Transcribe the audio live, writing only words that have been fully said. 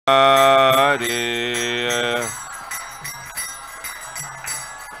जय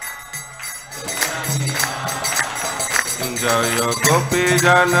गोपी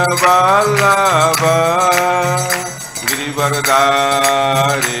जन वल्लभ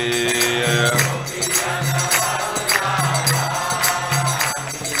गिरिवरधारी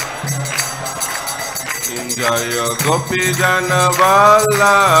जय गोपी जन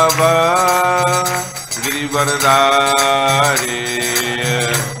वल्लभ गिरिवरधारी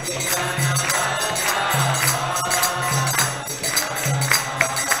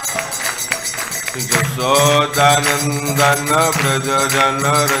यशोदानंदन ब्रज जन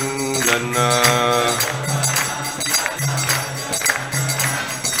रंजन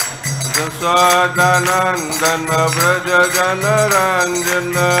यशोदानंदन ब्रज जन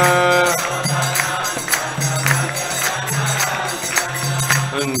रंजन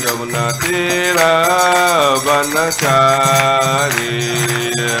जमुना तीरा वनचारी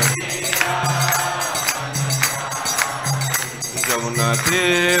जमुना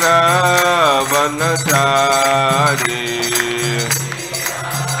तीरा वनचारी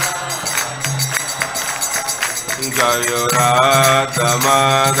जय राधा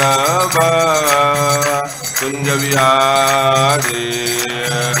माधव कुंज विहारी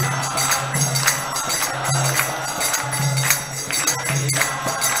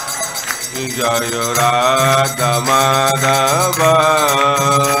जय राधा माधव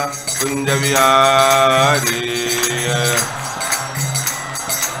कुंज विहारी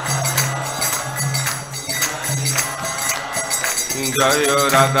जय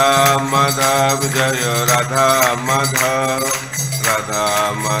राधा माधव जय राधा माधव राधा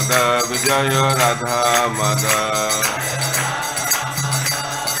माधव जय राधा माधव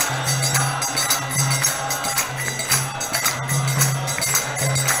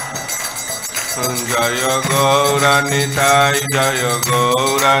जय गौरा निताय जय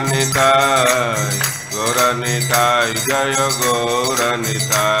गौरा निताय गौरा निताय जय गौरा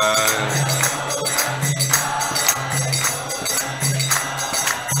निताय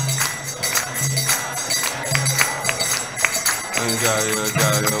जय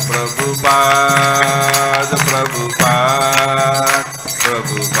जय प्रभुपाद प्रभुपाद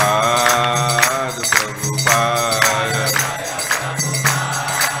प्रभुपाद प्रभुपाद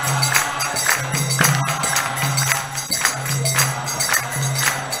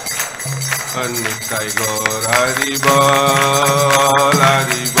निताय गौर हरि बोल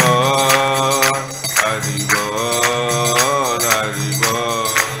हरि बोल हरि बोल हरि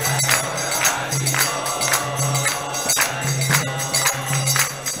बोल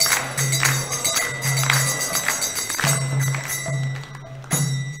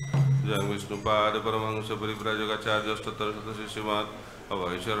जय विष्णुपाद परमहंस परिव्राजकाचार्य अष्टोत्तर शतशिष्यमात्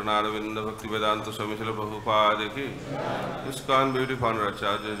अवैशरणारविंद भक्ति वेदांत स्वामी श्रील प्रभुपाद की इस्कॉन ब्यूटी फाउंडर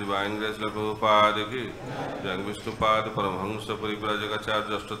आचार्य डिवाइन ग्रेस श्रील प्रभुपाद की जय विष्णुपाद परमहंस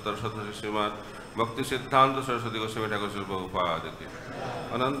परिव्राजकाचार्य अष्टोत्तर शतशिष्यमात् भक्ति सिद्धांत सरस्वती गोस्वामी ठाकुर श्रील प्रभुपाद की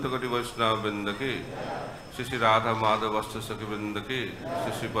अनंत कोटि वैष्णव वृंद की श्री श्री राधा माधव वस्तु सखी वृंद की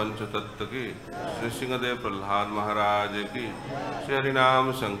श्री श्री पंचतत्व की श्री सिंहदेव प्रहलाद महाराज की श्री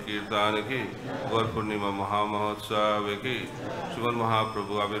हरिनाम संकीर्तन की गौर पूर्णिमा महामहोत्सव की सुमन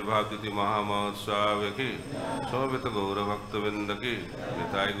महाप्रभु आविर्भाव तिथि महामहोत्सव की समर्पित गौर भक्तवृंद की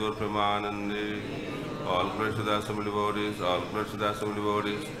निताय गौर प्रेमानंदे all glories to the assembled devotees, all glories to the assembled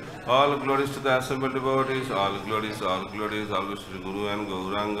devotees, all glories to the assembled devotees, all glories to the Guru and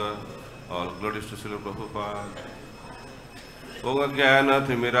Gauranga, all glories to Srila Prabhupada. Om Jnana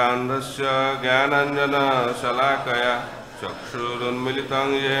Timirandasya Jnananjana Shalakaya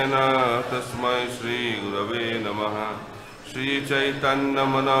Chakshurunmilitam Yena Tasmai Shri Gurave Namaha Shri Caitanya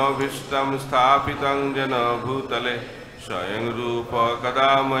Manobhishtam Sthapitam Jena Bhutale Swayam Rupa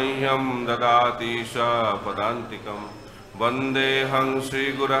Kada Mahyam Dadati Padantikam Vandeham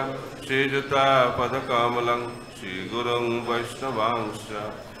Shri Gura Shri Juta Padakamalam Shri Gurung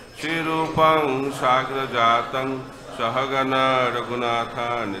Vaishnavangscha Shri Rupam Sagrajatam Sahagana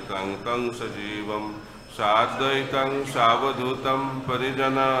Raghunatha Nitang Tang Sajivam Sadvaitam Savadhutam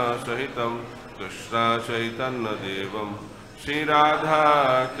Parijana Sahitam Krishna Chaitanya Devam Shri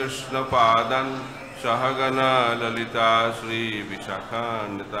Radha Krishna Padan Sahagana Lalita Shri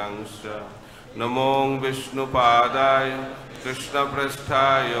Vishakhanitangscha Namo Vishnu Padaya Krishna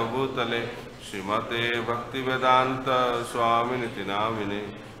Prasthaya Bhutale Srimate Bhakti Vedanta Swami Niti Namine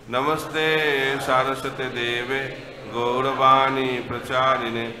Namaste Saraswate Deve Gauravani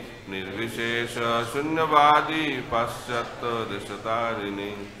Pracharine Nirvishesha Shunyavadi Paschatya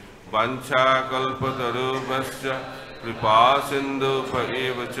Deshatarine Vancha Kalpatarubhasya Kripa Sindhu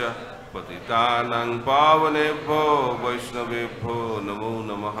Paevacha पतितानां पावनेभ्यो वैष्णवेभ्यो नमो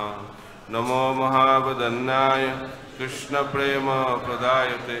नमः। नमो महावदन्याय कृष्ण प्रेम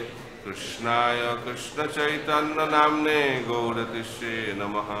प्रदायते कृष्णाय कृष्ण चैतन्य नाम्ने गौरतिष्ये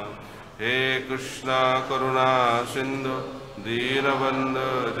नमः। हे कृष्ण करुणा सिंधु दीनबंधु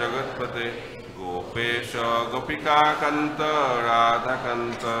जगत्पते गोपेश गोपिकाकांत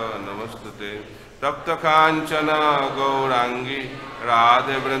राधाकांत नमस्तुते। तप्त कांचन गौरांगी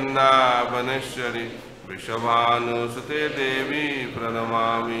राधे वृंदावनेश्वरी वृषभानुसुते देवी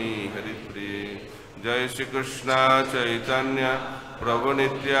प्रणमामि हरिप्रिये। जय श्री कृष्ण चैतन्य प्रभु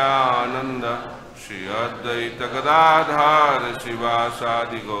नित्यानंद श्री अद्वैत गदाधर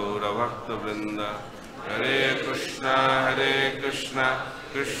शिवासादि गौर भक्त वृंद। हरे Krishna Krishna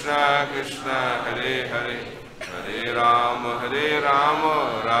Krishna Hare Hare Hare Ram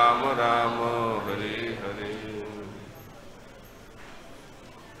Ram Ram Hare Hare.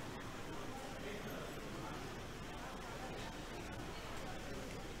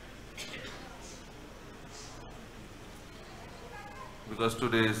 Because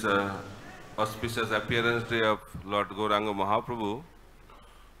today is auspicious appearance day of Lord Gauranga Mahaprabhu,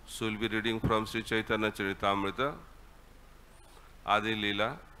 so we will be reading from Sri Caitanya Caritamrta, Adi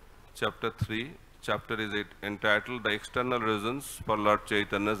Lila, chapter 3. Chapter is entitled The External Reasons for Lord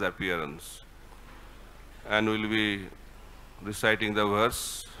Chaitanya's Appearance. And we will be reciting the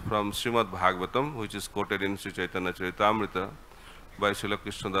verse from Srimad Bhagavatam, which is quoted in Sri Caitanya Caritamrta by Srila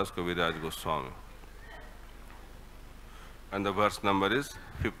Krishnadas Kaviraj Goswami. And the verse number is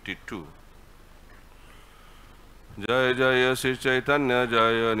 52. Jaya Jaya Sri Chaitanya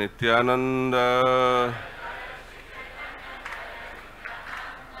Jaya Nityananda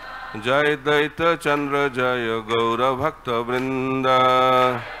Jai Daita Chandra Jaya Gaura Bhakta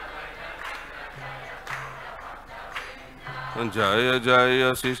Vrinda Jaya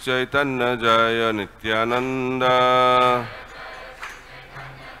Jaya Sri Chaitanya Jaya Nityananda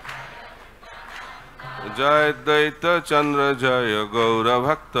Jai Daita Chandra Jaya Gaura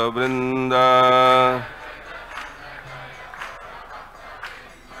Bhakta Vrinda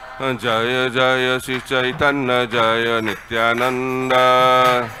Jaya Jaya Sri Chaitanya Jaya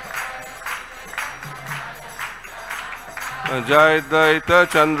Nityananda Jai Daita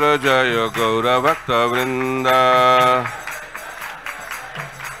Chandra Jaya Gaura Bhakta Vrinda.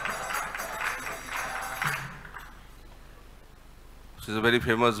 This is a very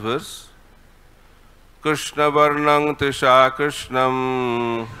famous verse. Krishna Varnang Tisha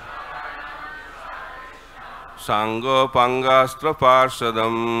Krishnam Sangha Pangastra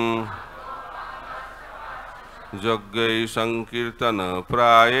Parsadam Jaggai Sankirtan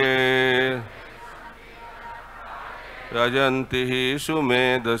Praye Rajantihi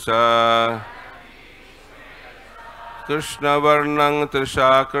Sumedasa. Krishna Varnang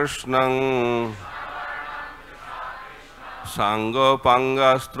Trisha Krishnam Sangha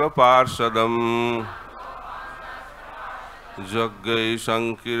Pangastra Parsadam Jaggai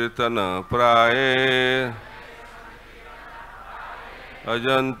Sankirtan Praye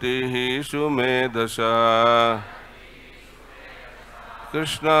Ajantihi Sumedasa.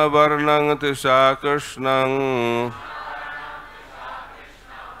 Krishna Varnang Tisha Krishnam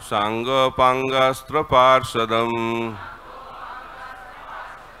Sangha Pangastra Parsadam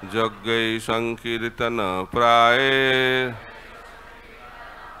Jaggai Sankirtan Praye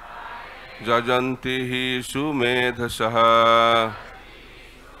Jajantihi Sumedhasaha.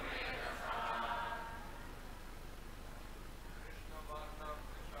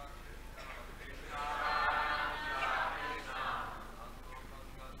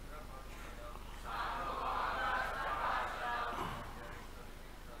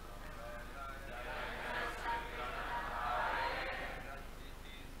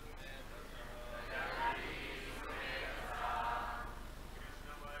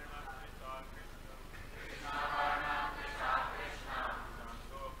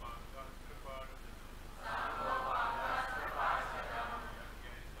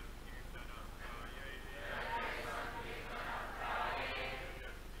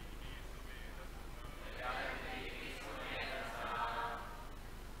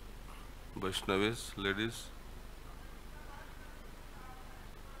 Vaishnavis, ladies.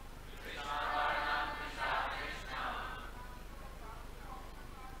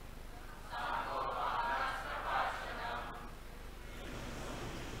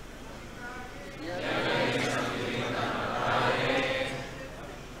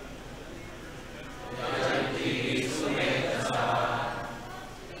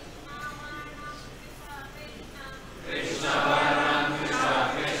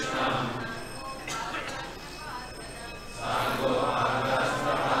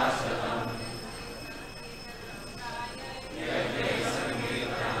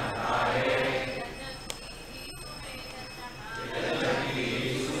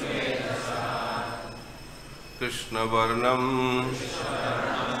 Krishna Varnam,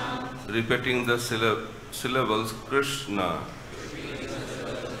 repeating the syllables Krishna,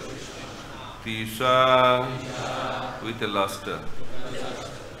 Tisha with a luster,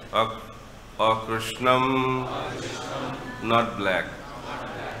 Krishnam, not black,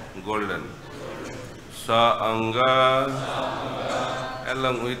 golden, Sa Anga,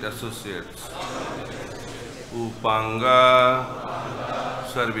 along with associates, Upanga,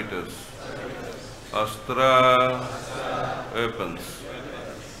 servitors, Astra, weapons,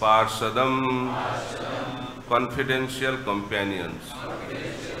 Parsadam, confidential companions,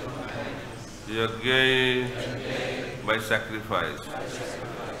 Yajna, by sacrifice,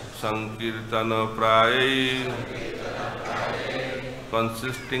 Sankirtan Praya,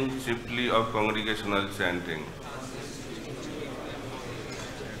 consisting chiefly of congregational chanting,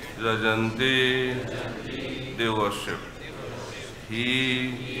 Rajanti, they worship.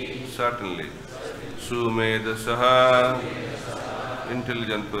 He, certainly, Sumedasaha,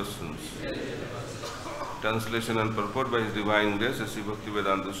 intelligent persons. Translation and purport by His Divine Grace, Sri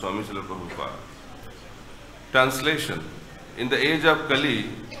Bhaktivedanta Swami Srila Prabhupada. Translation. In the age of Kali,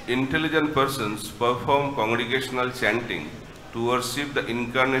 intelligent persons perform congregational chanting to worship the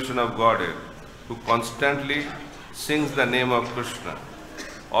incarnation of Godhead, who constantly sings the name of Krishna.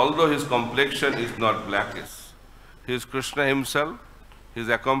 Although his complexion is not blackish, he is Krishna himself. He is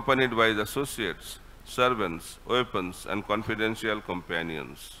accompanied by his associates, servants, weapons, and confidential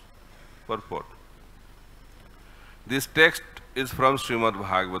companions. Purport. This text is from Srimad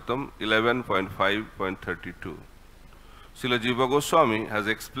Bhagavatam 11.5.32. Srila Jiva Goswami has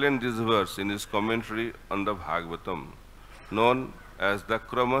explained this verse in his commentary on the Bhagavatam, known as the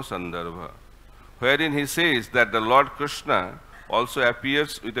Krama Sandarbha, wherein he says that the Lord Krishna also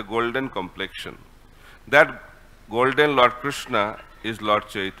appears with a golden complexion. That golden Lord Krishna is Lord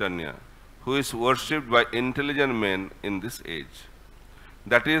Caitanya, who is worshipped by intelligent men in this age.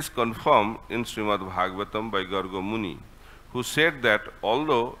 That is confirmed in Srimad Bhagavatam by Garga Muni, who said that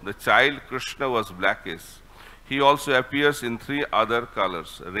although the child Krishna was blackish, he also appears in three other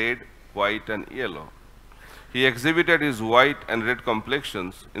colors, red, white, and yellow. He exhibited his white and red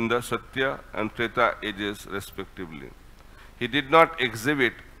complexions in the Satya and Treta ages respectively. He did not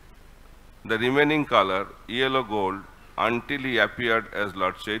exhibit the remaining color, yellow gold, until he appeared as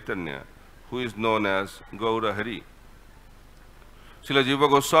Lord Caitanya, who is known as Gaura Hari. Srila Jiva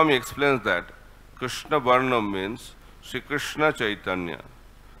Goswami explains that Krishna Varna means Sri Krishna Caitanya.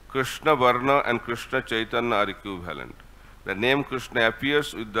 Krishna Varna and Krishna Chaitanya are equivalent. The name Krishna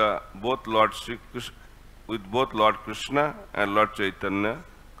appears with both Lord Krishna and Lord Chaitanya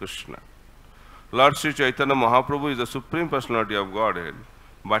Krishna. Lord Sri Chaitanya Mahaprabhu is the Supreme Personality of Godhead,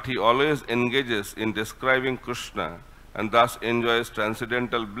 but he always engages in describing Krishna and thus enjoys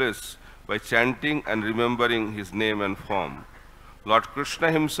transcendental bliss by chanting and remembering his name and form. Lord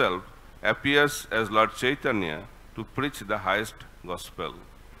Krishna himself appears as Lord Chaitanya to preach the highest gospel.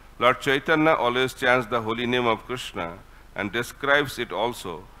 Lord Chaitanya always chants the holy name of Krishna and describes it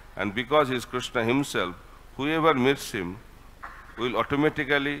also, and because he is Krishna himself, whoever meets him will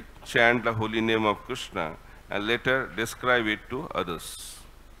automatically chant the holy name of Krishna and later describe it to others.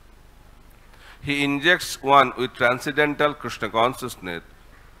 He injects one with transcendental Krishna consciousness,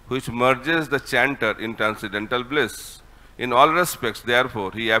 which merges the chanter in transcendental bliss. In all respects,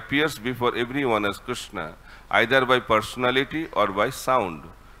 therefore, he appears before everyone as Krishna, either by personality or by sound.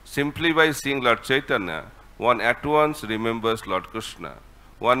 Simply by seeing Lord Chaitanya, one at once remembers Lord Krishna.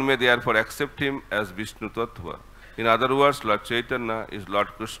 One may therefore accept him as Vishnu Tattva. In other words, Lord Chaitanya is Lord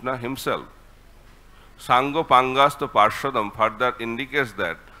Krishna himself. Sango Pangasto Parshadam further indicates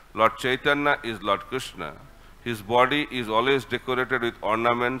that Lord Chaitanya is Lord Krishna. His body is always decorated with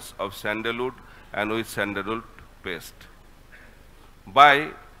ornaments of sandalwood and with sandalwood paste. By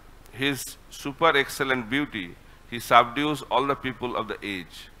his super excellent beauty, he subdues all the people of the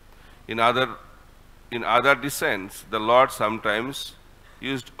age. In other descents, the Lord sometimes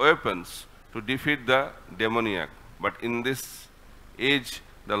used weapons to defeat the demoniac, but in this age,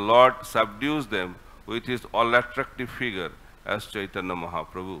 the Lord subdues them with his all-attractive figure as Chaitanya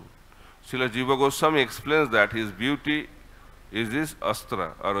Mahaprabhu. Srila Jiva Goswami explains that his beauty is his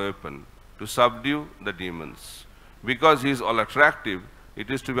astra or weapon to subdue the demons. Because he is all-attractive,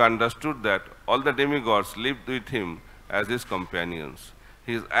 it is to be understood that all the demigods lived with him as his companions.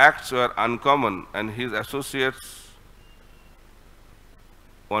 His acts were uncommon and his associates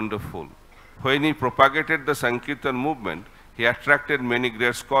wonderful. When he propagated the Sankirtan movement, he attracted many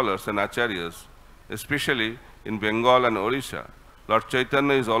great scholars and acharyas, especially in Bengal and Orissa. Lord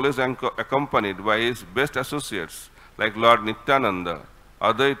Chaitanya is always accompanied by his best associates like Lord Nityananda,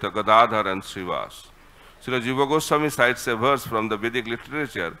 Advaita, Gadadhar, and Srivas. Srila Jiva Goswami cites a verse from the Vedic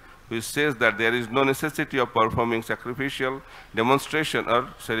literature which says that there is no necessity of performing sacrificial demonstration or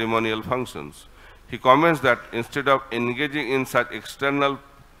ceremonial functions. He comments that instead of engaging in such external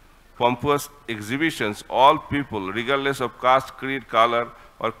pompous exhibitions, all people, regardless of caste, creed, color,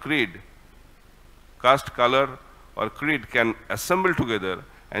 or creed, can assemble together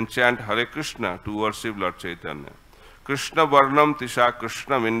and chant Hare Krishna to worship Lord Chaitanya. Krishna Varnam Tisha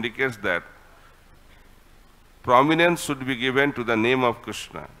Krishnam indicates that prominence should be given to the name of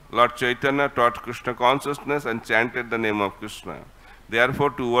Krishna. Lord Chaitanya taught Krishna consciousness and chanted the name of Krishna. Therefore,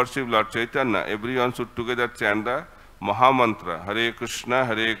 to worship Lord Chaitanya, everyone should together chant the Mahamantra, Hare Krishna,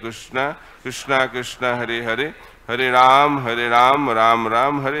 Krishna Krishna, Hare Hare, Hare Ram, Ram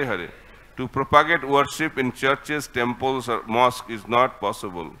Ram, Hare Hare. To propagate worship in churches, temples, or mosques is not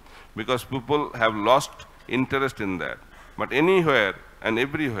possible because people have lost interest in that. But anywhere and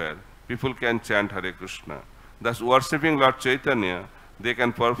everywhere, people can chant Hare Krishna. Thus, worshipping Lord Chaitanya, they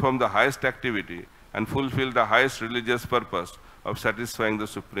can perform the highest activity and fulfill the highest religious purpose of satisfying the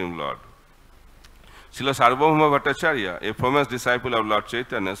Supreme Lord. Srila Sarvabhauma Bhattacharya, a famous disciple of Lord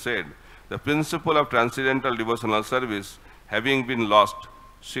Chaitanya, said, the principle of transcendental devotional service having been lost,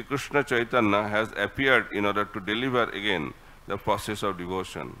 Sri Krishna Chaitanya has appeared in order to deliver again the process of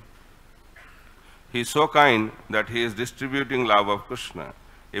devotion. He is so kind that he is distributing love of Krishna.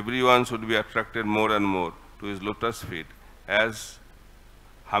 Everyone should be attracted more and more to his lotus feet as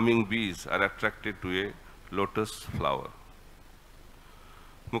humming bees are attracted to a lotus flower.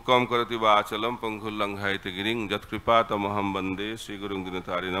 Mukam karati vachalam pangullanghaiti giring jat kripatamaham bande Sri Gurung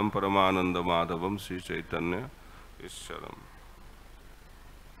Dinatarinam Paramananda Madhavam Sri Chaitanya Isharam.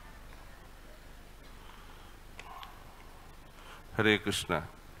 Hare Krishna.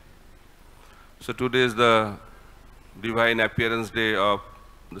 So today is the divine appearance day of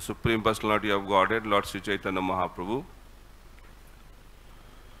the Supreme Personality of Godhead, Lord Sri Chaitanya Mahaprabhu.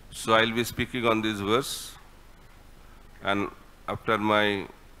 So I will be speaking on this verse, and after my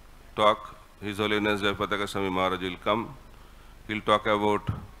talk, His Holiness Jayapataka Swami Maharaj will come. He will talk about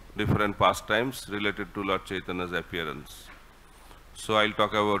different pastimes related to Lord Chaitanya's appearance. So I will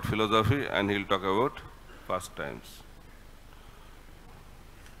talk about philosophy and he will talk about pastimes.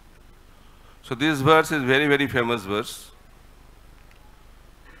 So this verse is very, very famous verse.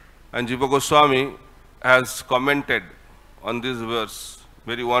 And Jiva Goswami has commented on this verse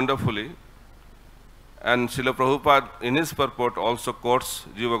very wonderfully. And Srila Prabhupada in his purport also quotes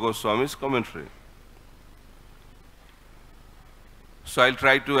Jiva Goswami's commentary. So I'll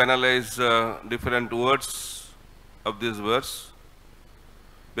try to analyze different words of this verse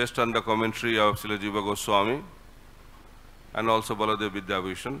based on the commentary of Srila Jiva Goswami and also Baladev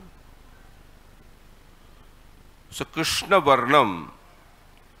Vidyabhushan. So Krishna Varnam,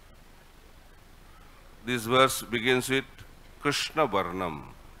 this verse begins with Krishna Varnam.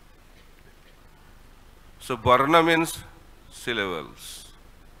 So Varna means syllables.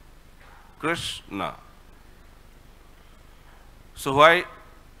 Krishna. So why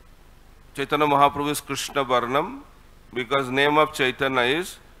Chaitanya Mahaprabhu is Krishna Varnam? Because name of Chaitanya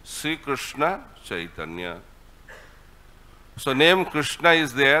is Sri Krishna Chaitanya. So name Krishna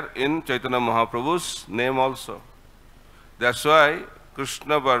is there in Chaitanya Mahaprabhu's name also. That's why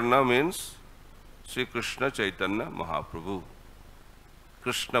Krishna Varna means Sri Krishna Chaitanya Mahaprabhu.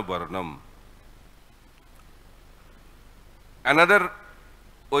 Krishna Varnam. Another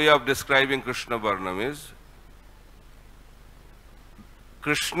way of describing Krishna Varnam is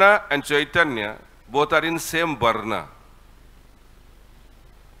Krishna and Chaitanya both are in same Varna.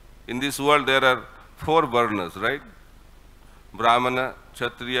 In this world there are 4 Varnas, right? Brahmana,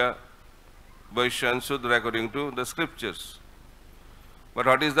 Kshatriya, Vaishya and Shudra according to the scriptures. But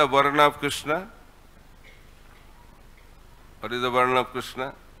what is the Varna of Krishna? What is the Varna of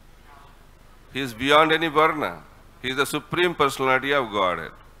Krishna? He is beyond any Varna. He is the Supreme Personality of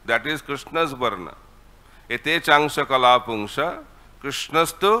Godhead. That is Krishna's Varna. Ete changsha kalapungsha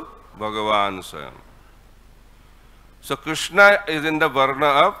Krishnastu Bhagavan Swayam. So Krishna is in the Varna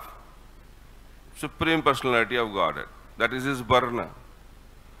of Supreme Personality of Godhead. That is his Varna.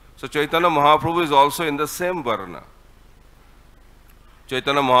 So Chaitanya Mahaprabhu is also in the same Varna.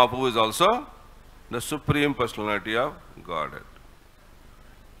 Chaitanya Mahaprabhu is also the Supreme Personality of Godhead.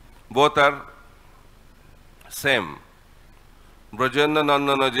 Both are same. Brajendra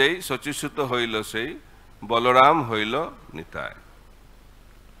Nandana Jai Sachisuta Hoilo Sei Balaram Hoilo Nitai.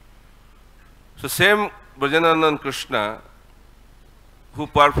 So same Brajanandan Krishna who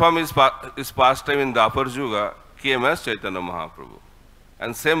performed his pastime in Dapar Yuga came as Chaitanya Mahaprabhu.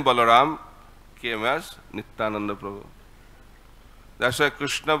 And same Balaram came as Nityananda Prabhu. That's why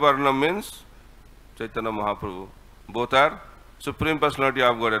Krishna Varna means Chaitanya Mahaprabhu. Both are Supreme Personality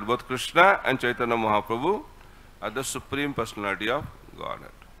of Godhead. Both Krishna and Chaitanya Mahaprabhu are the Supreme Personality of Godhead.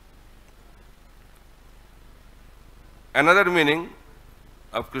 Another meaning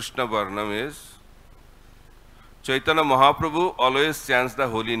of Krishna Varnam is Chaitanya Mahaprabhu always chants the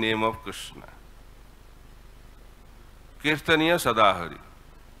holy name of Krishna. Kirtaniya Sadahari.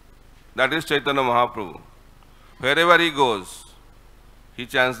 That is Chaitanya Mahaprabhu. Wherever he goes, he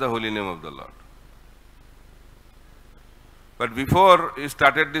chants the holy name of the Lord. But before he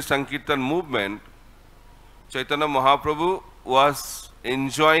started the Sankirtan movement, Chaitanya Mahaprabhu was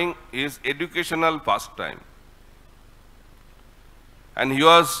enjoying his educational pastime. And he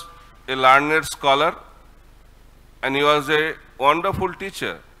was a learned scholar and he was a wonderful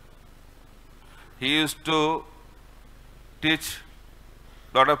teacher. He used to teach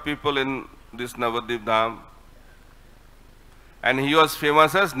a lot of people in this Nabadvipa Dham. And he was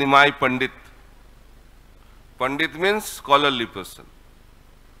famous as Nimai Pandit. Pandit means scholarly person.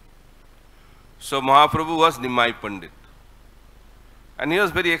 So Mahaprabhu was Nimai Pandit. And he was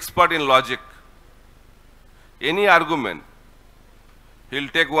very expert in logic. Any argument, he'll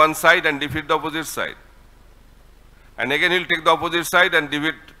take one side and defeat the opposite side. And again he'll take the opposite side and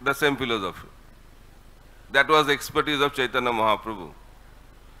defeat the same philosophy. That was the expertise of Chaitanya Mahaprabhu.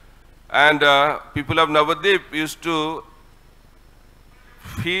 And people of Nabadvipa used to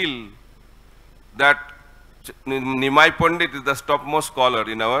feel that Nimai Pandit is the topmost scholar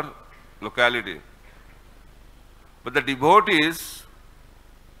in our locality. But the devotees,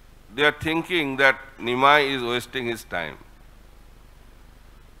 they are thinking that Nimai is wasting his time.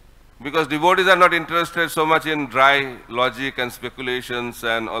 Because devotees are not interested so much in dry logic and speculations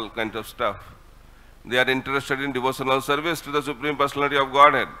and all kinds of stuff. They are interested in devotional service to the Supreme Personality of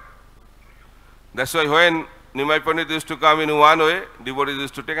Godhead. That's why when Nimai Pandit used to come in one way, devotees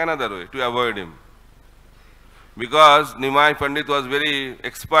used to take another way to avoid him. Because Nimai Pandit was very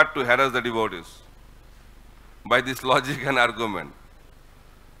expert to harass the devotees by this logic and argument.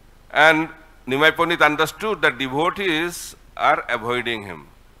 And Nimai Pandit understood that devotees are avoiding him.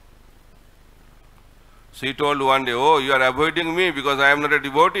 So he told one day, "Oh, you are avoiding me because I am not a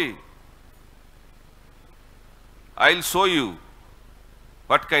devotee. I'll show you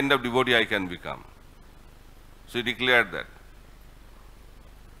what kind of devotee I can become." So he declared that.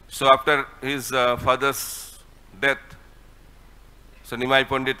 So after his father's death, so Nimai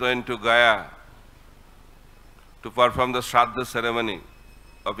Pandit went to Gaya to perform the Shraddha ceremony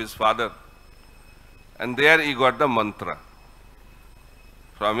of his father. And there he got the mantra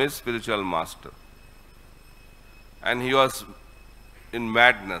from his spiritual master. And he was in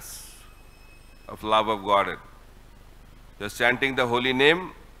madness of love of Godhead. He was chanting the holy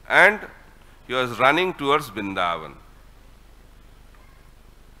name and he was running towards Vrindavan.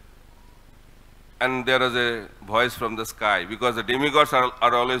 And there was a voice from the sky, because the demigods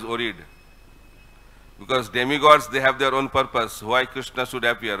are always worried. Because demigods, they have their own purpose, why Krishna should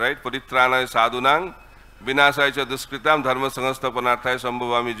appear, right? Paritranaya sadhunang, vinasaya cha duskritam, dharma sanghasthapanarthaya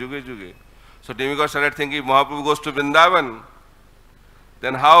sambhavami juge juge. So demigods started thinking, Mahaprabhu goes to Vrindavan,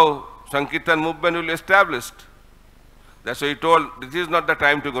 then how Sankirtan movement will be established? That's why he told, this is not the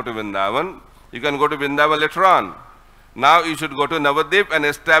time to go to Vrindavan. You can go to Vrindavan later on. Now you should go to Nabadvipa and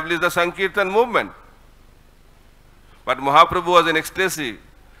establish the Sankirtan movement. But Mahaprabhu was in ecstasy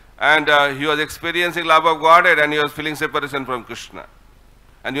and he was experiencing love of Godhead and he was feeling separation from Krishna.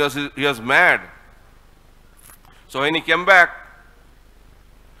 And he was mad. So when he came back,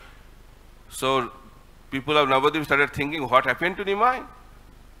 so people of Nabadvipa started thinking, what happened to Nimai?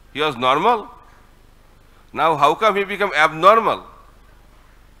 He was normal. Now how come he became abnormal?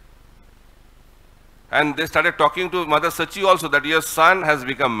 And they started talking to Mother Sachi also that your son has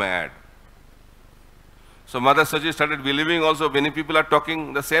become mad. So Mother Sachi started believing also many people are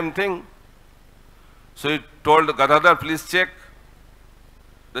talking the same thing. So he told Gadadhar, please check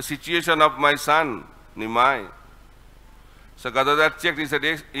the situation of my son, Nimai. So Gadadhar checked, he said,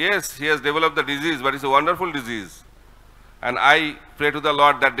 yes, he has developed the disease, but it's a wonderful disease. And I pray to the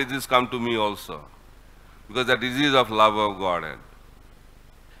Lord that disease come to me also. Because the disease of love of Godhead.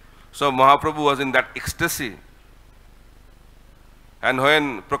 So Mahaprabhu was in that ecstasy. And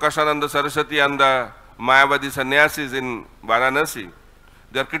when Prakashananda Saraswati and the Mayavadi sannyasis in Varanasi,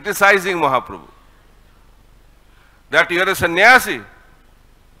 they are criticizing Mahaprabhu. That you are a sannyasi.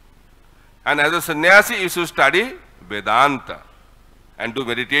 And as a sannyasi, you should study Vedanta and do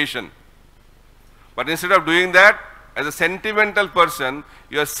meditation. But instead of doing that, as a sentimental person,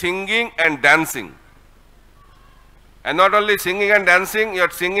 you are singing and dancing. And not only singing and dancing, you are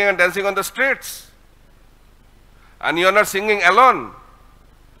singing and dancing on the streets. And you are not singing alone.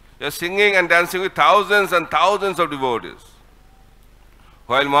 You are singing and dancing with thousands and thousands of devotees.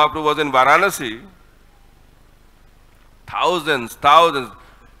 While Mahaprabhu was in Varanasi, thousands.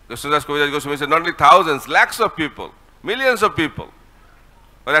 Krishnadas Kaviraj Goswami said, not only thousands, lakhs of people, millions of people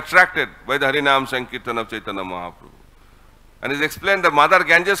were attracted by the Harinam Sankirtan of Chaitanya Mahaprabhu. And it is explained that Mother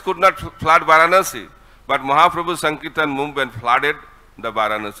Ganges could not flood Varanasi, but Mahaprabhu's Sankirtan movement flooded the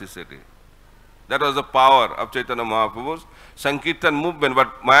Varanasi city. That was the power of Chaitanya Mahaprabhu's Sankirtan movement.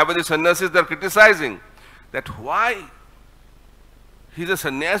 But Mayavadi sannyasis, they are criticizing that why he is a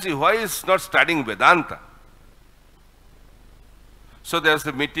sannyasi, why he is not studying Vedanta. So there is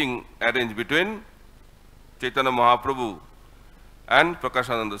a meeting arranged between Chaitanya Mahaprabhu and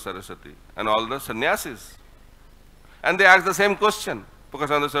Prakashananda Saraswati and all the sannyasis. And they asked the same question.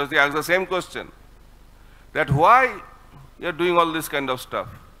 Prakashananda Saraswati asked the same question. That why you are doing all this kind of stuff?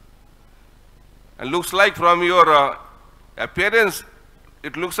 And looks like from your appearance,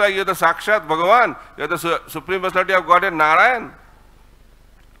 it looks like you are the Sakshat Bhagavan. You are the Supreme Personality of Godhead, Narayan.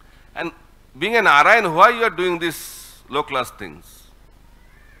 And being a Narayan, why you are doing these low-class things?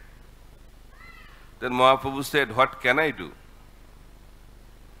 Then Mahaprabhu said, what can I do?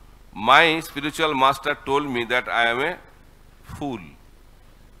 My spiritual master told me that I am a fool.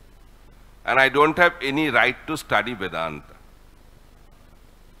 And I don't have any right to study Vedanta.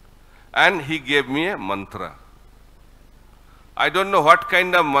 And he gave me a mantra. I don't know what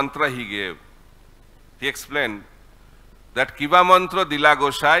kind of mantra he gave. He explained that Kiba mantra dila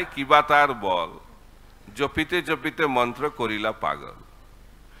gosai, Kiba tar bol, jopite jopite mantra korila pagal.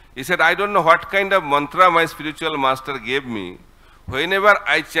 He said, I don't know what kind of mantra my spiritual master gave me. Whenever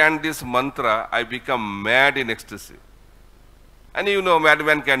I chant this mantra, I become mad in ecstasy. And you know,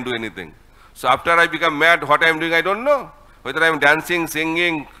 madman can do anything. So after I become mad, what I am doing, I don't know. Whether I am dancing,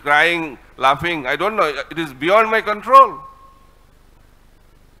 singing, crying, laughing, I don't know. It is beyond my control.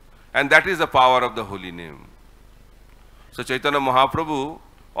 And that is the power of the holy name. So Chaitanya Mahaprabhu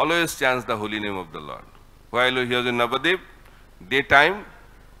always chants the holy name of the Lord. While he was in Nabadvipa, daytime,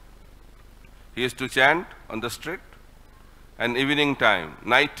 he used to chant on the street, and evening time,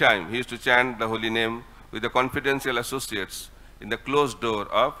 night time, he used to chant the holy name with the confidential associates in the closed door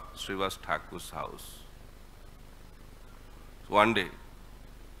of Srivas Thakur's house. So one day,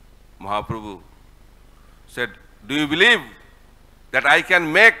 Mahaprabhu said, do you believe that I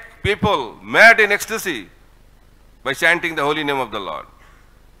can make people mad in ecstasy by chanting the holy name of the Lord?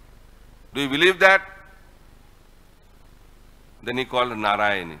 Do you believe that? Then he called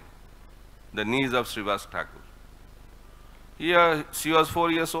Narayani, the niece of Srivas Thakur. She was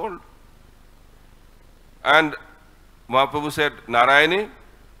 4 years old. And Mahaprabhu said, Narayani,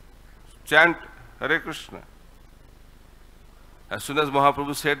 chant Hare Krishna. As soon as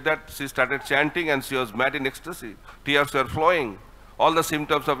Mahaprabhu said that, she started chanting and she was mad in ecstasy. Tears were flowing. All the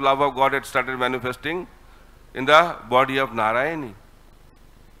symptoms of love of God had started manifesting in the body of Narayani.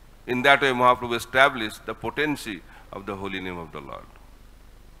 In that way, Mahaprabhu established the potency of the holy name of the Lord.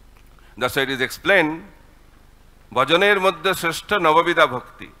 That's why it is explained, Bhajaner Madhya Shrestha Navavida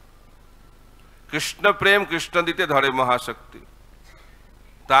Bhakti. Krishna Prem Krishna Dite Dhare Mahashakti.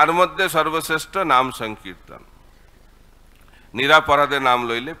 Tar Madhya Sarvashrestha Nam Sankirtan. Nira Parade Nam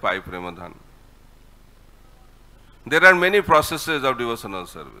Loile Pai Premadhan. There are many processes of devotional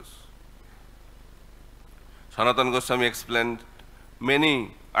service. Sanatana Goswami explained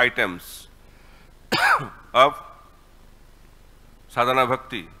many items of sadhana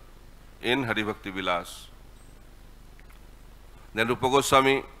bhakti in Hari Bhakti Vilas. Then Rupa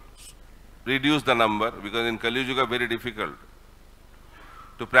Goswami reduced the number because in Kali Yuga very difficult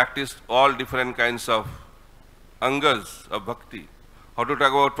to practice all different kinds of angas of bhakti. How to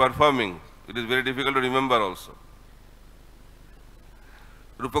talk about performing, it is very difficult to remember also.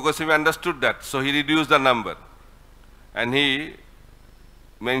 Rupa Goswami understood that, so he reduced the number and he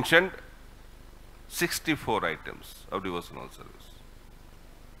mentioned 64 items of devotional service.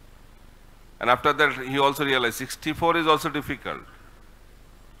 And after that he also realized 64 is also difficult.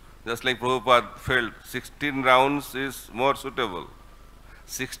 Just like Prabhupada felt 16 rounds is more suitable.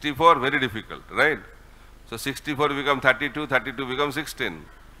 64 very difficult, right? So 64 become 32, 32 become 16.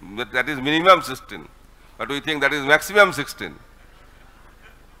 But that is minimum 16. But we think that is maximum 16.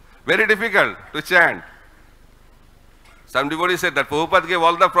 Very difficult to chant. Some devotees said that Prabhupada gave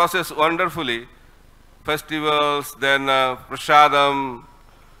all the process wonderfully. Festivals, then Prasadam,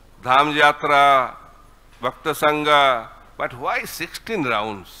 Dham Yatra, Bhakta Sangha. But why 16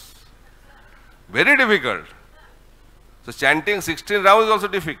 rounds? Very difficult. So chanting 16 rounds is also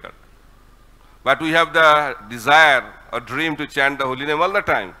difficult. But we have the desire or dream to chant the holy name all the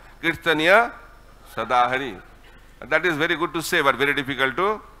time. Kirtanya Sadahari. And that is very good to say, but very difficult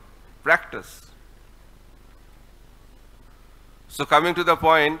to practice. So coming to the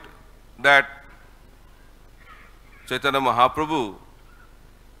point that Chaitanya Mahaprabhu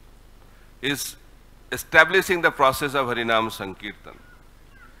is establishing the process of Harinam Sankirtan.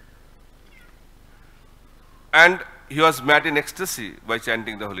 And he was mad in ecstasy by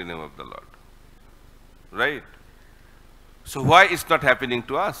chanting the holy name of the Lord. Right? So why it's not happening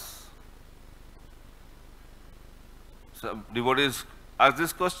to us? So devotees ask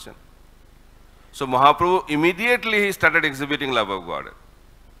this question. So Mahaprabhu immediately he started exhibiting love of God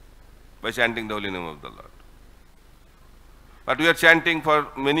by chanting the holy name of the Lord. But we are chanting for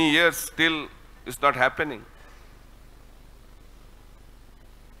many years, still it's not happening.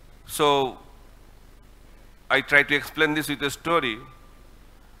 So I try to explain this with a story,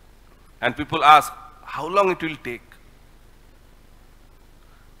 and people ask, how long it will take?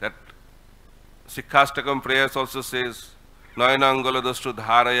 That Sikhastakam prayers also says, Nayanangala dastu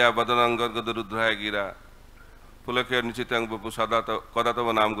dharaya badananga rudraya gira pulakya nichitang bapu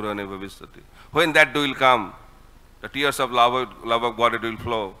kadatava nam grahane bhavisati. When that day will come, the tears of love of God it will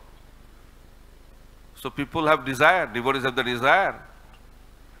flow. So people have desire, devotees have the desire.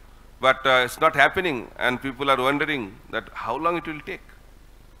 But it's not happening, and people are wondering that how long it will take.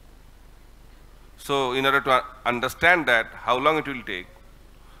 So in order to understand that, how long it will take,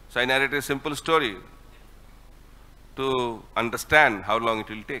 so I narrate a simple story to understand how long it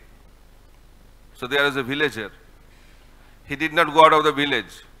will take. So there is a villager. He did not go out of the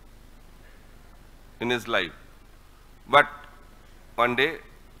village in his life. But one day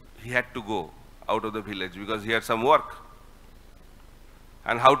he had to go out of the village because he had some work.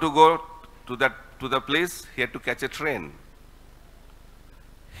 And how to go to the place? He had to catch a train.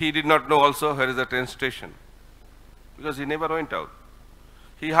 He did not know also where is the train station because he never went out.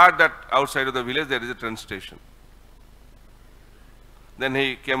 He heard that outside of the village there is a train station. Then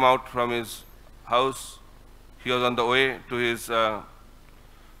he came out from his house. He was on the way to his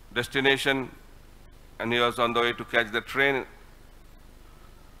destination, and he was on the way to catch the train.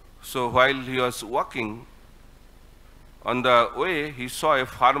 So while he was walking, on the way, he saw a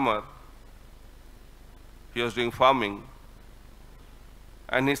farmer. He was doing farming.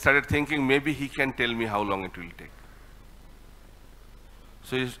 And he started thinking, maybe he can tell me how long it will take.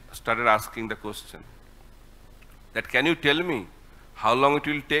 So he started asking the question, that can you tell me how long it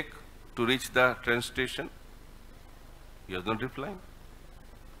will take to reach the train station? He was not replying.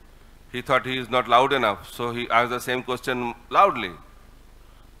 He thought he is not loud enough, so he asked the same question loudly.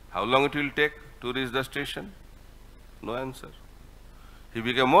 How long it will take to reach the station? No answer. He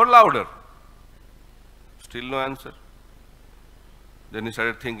became more louder. Still no answer. Then he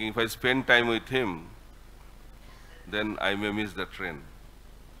started thinking, if I spend time with him, then I may miss the train.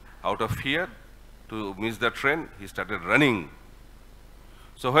 Out of fear to miss the train, he started running.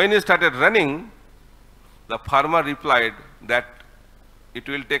 So when he started running, the farmer replied that it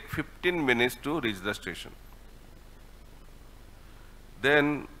will take 15 minutes to reach the station.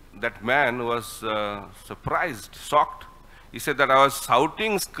 Then that man was surprised, shocked. He said that I was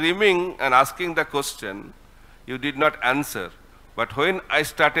shouting, screaming and asking the question. You did not answer. But when I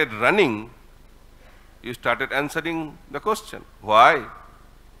started running, you started answering the question. Why?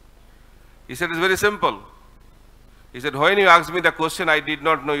 He said, it's very simple. He said, when you asked me the question, I did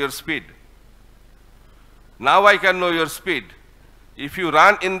not know your speed. Now I can know your speed. If you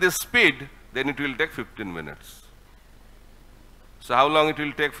run in this speed, then it will take 15 minutes. So how long it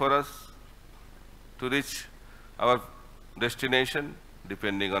will take for us to reach our destination?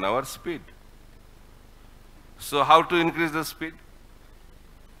 Depending on our speed. So how to increase the speed?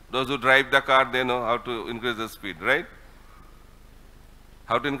 Those who drive the car, they know how to increase the speed, right?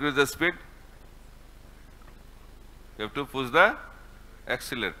 How to increase the speed? You have to push the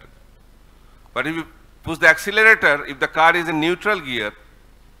accelerator. But if you push the accelerator, if the car is in neutral gear,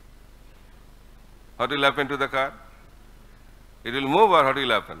 what will happen to the car? It will move, or what will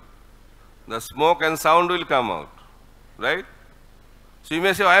happen? The smoke and sound will come out, right? So you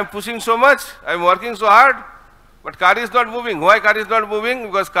may say, I am pushing so much, I am working so hard, but car is not moving. Why car is not moving?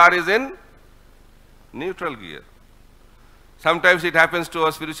 Because car is in neutral gear. Sometimes it happens to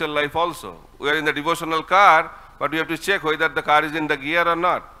our spiritual life also. We are in the devotional car, but we have to check whether the car is in the gear or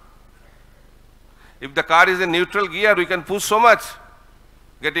not. If the car is in neutral gear, we can push so much.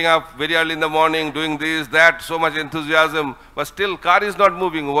 Getting up very early in the morning, doing this, that, so much enthusiasm, but still car is not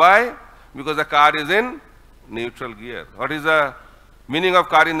moving. Why? Because the car is in neutral gear. What is the meaning of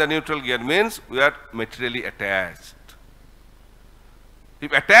car in the neutral gear? Means we are materially attached.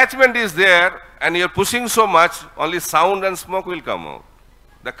 If attachment is there and you are pushing so much, only sound and smoke will come out.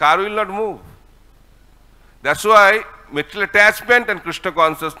 The car will not move. That's why material attachment and Krishna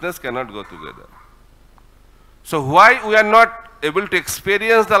consciousness cannot go together. So why we are not able to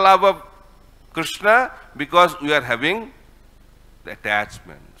experience the love of Krishna? Because we are having the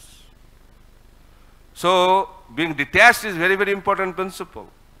attachments. So being detached is very, very important principle.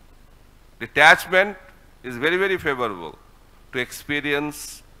 Detachment is very, very favorable to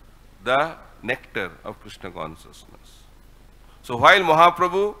experience the nectar of Krishna consciousness. So while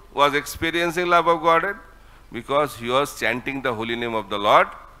Mahaprabhu was experiencing love of Godhead, because he was chanting the holy name of the Lord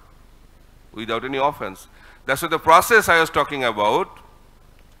without any offense. That's what the process I was talking about,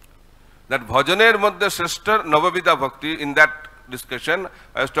 that bhajaner madhya shrestha navavida bhakti. In that discussion,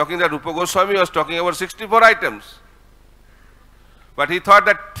 I was talking that Rupa Goswami was talking about 64 items. But he thought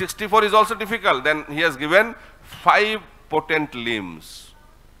that 64 is also difficult. Then he has given 5 potent limbs.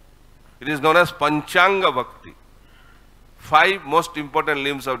 It is known as Panchanga Bhakti. 5 most important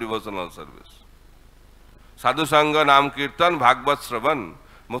limbs of devotional service. Sadhu Sangha, Nam Kirtan, Bhagavad Shravan,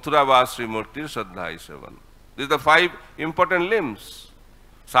 Mathura Vas Sri Murti, Shraddha Shravan. These are the 5 important limbs.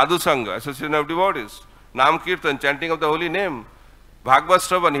 Sadhu Sangha, association of devotees. Nam Kirtan, chanting of the holy name. Bhagavad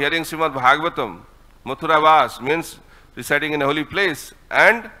Shravan, hearing Srimad Bhagavatam. Mathura Vas means residing in a holy place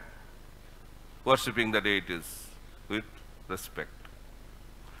and worshipping the deities with respect.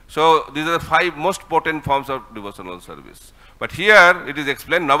 So these are the 5 most potent forms of devotional service. But here it is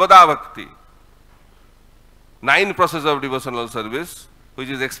explained Navada Bhakti. 9 processes of devotional service, which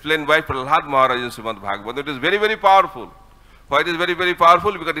is explained by Prahlad Maharaj in Srimad Bhagavatam. It is very, very powerful. Why it is very, very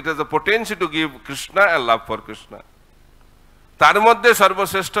powerful? Because it has the potential to give Krishna and love for Krishna. Tarmadhya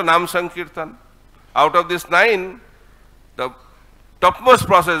Sarvasreshta Nam Sankirtan. Out of this 9, the topmost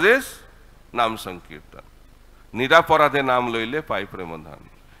process is Nam Sankirtan. Niraparadhe Nam Loile Pai Premadhan.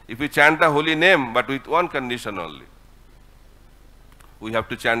 If we chant the holy name, but with one condition only. We have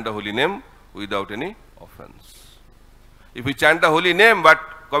to chant the holy name without any offense. If we chant the holy name but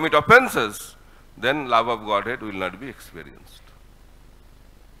commit offenses, then love of Godhead will not be experienced.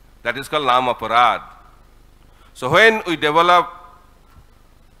 That is called Namaparad. So when we develop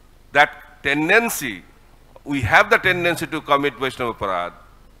that tendency, we have the tendency to commit Vaishnava Parad,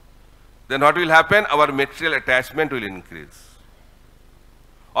 then what will happen? Our material attachment will increase.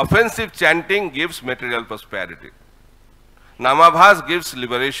 Offensive chanting gives material prosperity. Namabhas gives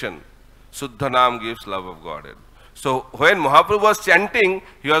liberation. Suddha Nam gives love of Godhead. So when Mahaprabhu was chanting,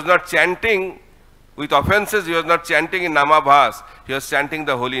 he was not chanting with offenses, he was not chanting in Namabhas, he was chanting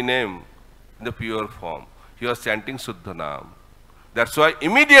the holy name in the pure form. He was chanting Suddha Nam. That's why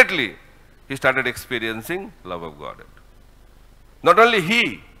immediately he started experiencing love of Godhead. Not only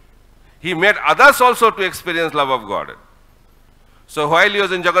he made others also to experience love of Godhead. So while he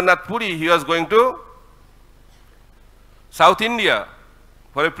was in Jagannath Puri, he was going to South India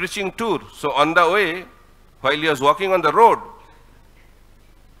for a preaching tour. So on the way, while he was walking on the road,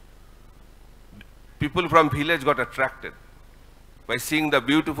 people from village got attracted by seeing the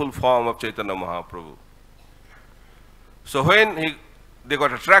beautiful form of Chaitanya Mahaprabhu. So when they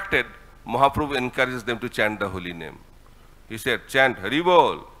got attracted, Mahaprabhu encouraged them to chant the holy name. He said, chant Hari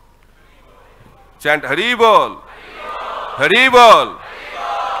Bol, chant Hari Bol, Hari Bol.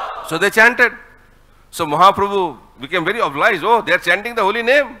 So they chanted. So Mahaprabhu became very obliged. Oh, they are chanting the holy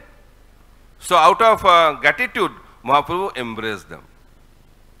name. So out of gratitude, Mahaprabhu embraced them.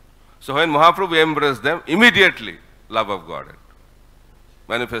 So when Mahaprabhu embraced them, immediately love of Godhead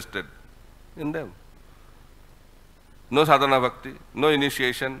manifested in them. No sadhana bhakti, no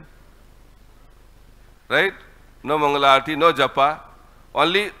initiation, right? No Mangala Arati, no japa.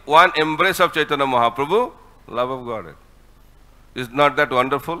 Only one embrace of Chaitanya Mahaprabhu, love of Godhead. Is not that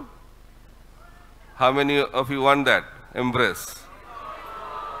wonderful? How many of you want that embrace?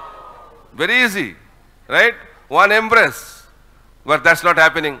 Very easy, right? One embrace. But that's not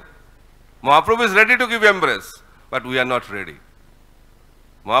happening. Mahaprabhu is ready to give embrace, but we are not ready.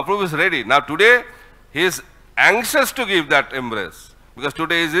 Mahaprabhu is ready. Now today, he is anxious to give that embrace, because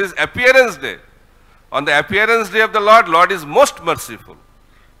today is his appearance day. On the appearance day of the Lord, Lord is most merciful.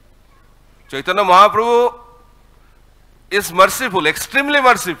 Chaitanya Mahaprabhu is merciful, extremely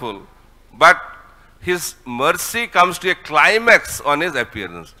merciful, but his mercy comes to a climax on his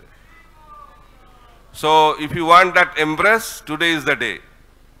appearance day. So if you want that embrace, today is the day.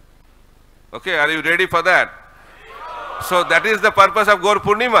 Okay, are you ready for that? So that is the purpose of Gaura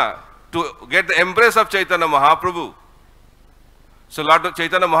Purnima, to get the embrace of Chaitanya Mahaprabhu. So Lord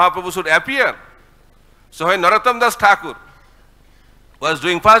Chaitanya Mahaprabhu should appear. So when Narottam Das Thakur was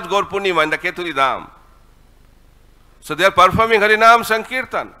doing first Gaura Purnima in the Keturi Dham, so they are performing Harinam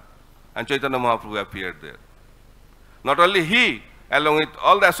Sankirtan, and Chaitanya Mahaprabhu appeared there. Not only he, along with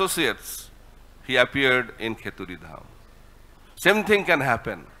all the associates, he appeared in Keturi Dham. Same thing can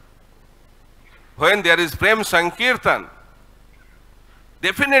happen. When there is Prem Sankirtan,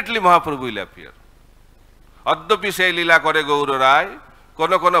 definitely Mahaprabhu will appear. Adhyapi sei Lila kore Gaura Rai,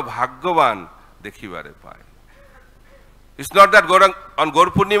 kono kono bhagyavan dekhibare pai. It's not that on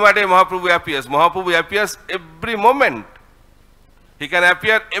Gaura Purnima day Mahaprabhu appears. Mahaprabhu appears every moment. He can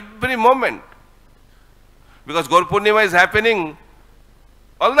appear every moment. Because Gaura Purnima is happening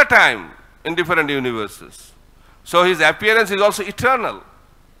all the time in different universes. So his appearance is also eternal.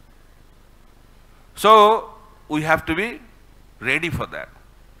 So we have to be ready for that.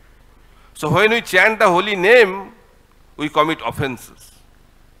 So when we chant the holy name, we commit offenses.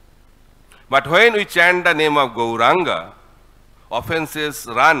 But when we chant the name of Gauranga, offenses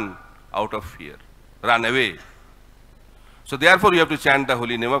run out of fear, run away. So therefore you have to chant the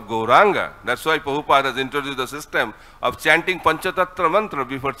holy name of Gauranga. That's why Prabhupada has introduced the system of chanting Panchatattva mantra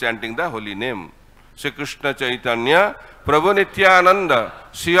before chanting the holy name. Shri Krishna Caitanya, Prabhu Nityananda,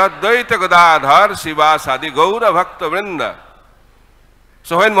 Shri Advaita Gadadhar, Siva Sadi Gaura Bhakta Vrinda.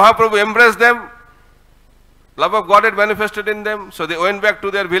 So when Mahaprabhu embraced them, love of God had manifested in them. So they went back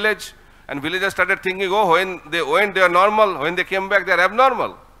to their village, and villagers started thinking, oh, when they went, they are normal. When they came back, they are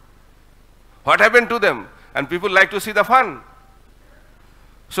abnormal. What happened to them? And people like to see the fun.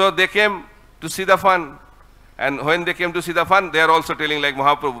 So they came to see the fun. And when they came to see the fun, they are also telling like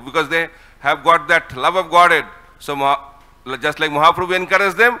Mahaprabhu, because they have got that love of Godhead. So just like Mahaprabhu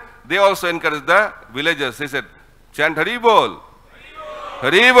encouraged them, they also encouraged the villagers. They said, chant Hari Bol.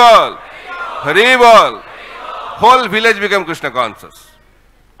 Hari Bol. Hari Bol. Whole village became Krishna conscious.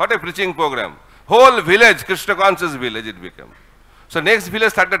 What a preaching program. Whole village, Krishna conscious village it became. So next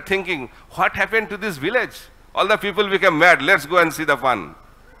village started thinking, what happened to this village? All the people became mad, let's go and see the fun.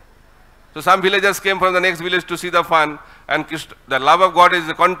 So some villagers came from the next village to see the fun, and the love of God is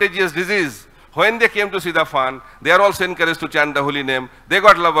a contagious disease. When they came to see the fun, they are also encouraged to chant the holy name. They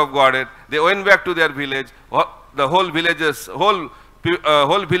got love of God. They went back to their village. The whole village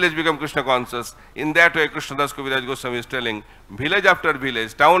became Krishna conscious. In that way, Krishnadas Kaviraj Goswami is telling, village after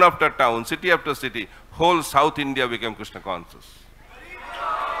village, town after town, city after city, whole South India became Krishna conscious.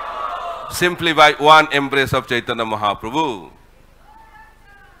 Simply by one embrace of Chaitanya Mahaprabhu.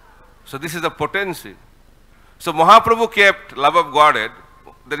 So this is the potency. So Mahaprabhu kept love of Godhead,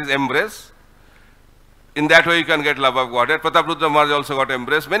 that is embrace. In that way you can get love of Godhead. Prataprudra Maharaj also got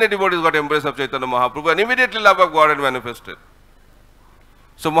embrace. Many devotees got embrace of Chaitanya Mahaprabhu, and immediately love of Godhead manifested.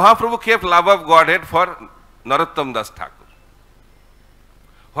 So Mahaprabhu kept love of Godhead for Narottam Das Thakur.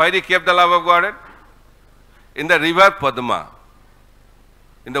 Why he kept the love of Godhead? In the river Padma,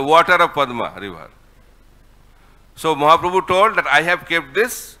 in the water of Padma river. So Mahaprabhu told that I have kept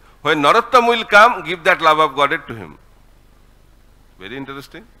this. When Narottam will come, give that love of Godhead to him. Very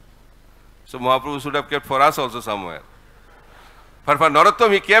interesting. So Mahaprabhu should have kept for us also somewhere. For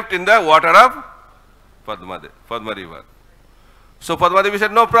Narottam he kept in the water of Padma river. So Padma Devi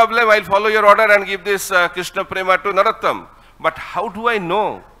said, no problem, I will follow your order and give this Krishna Prema to Narottam. But how do I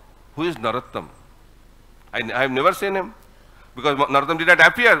know who is Narottam? I have never seen him. Because Narottam did not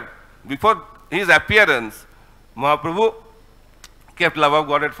appear. Before his appearance, Mahaprabhu kept love of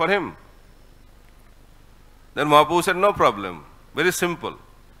Godhead for him. Then Mahaprabhu said, no problem. Very simple.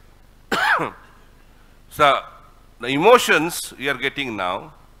 So, the emotions you are getting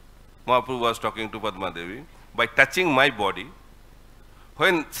now, Mahaprabhu was talking to Padma Devi, by touching my body,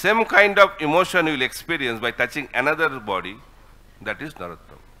 when same kind of emotion you will experience by touching another body, that is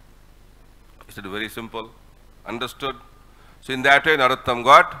Narottam. He said, very simple. Understood? So in that way, Narottam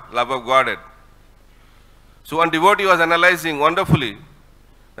got love of Godhead. So one devotee was analyzing wonderfully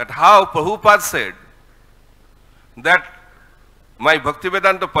that how Prabhupada said that my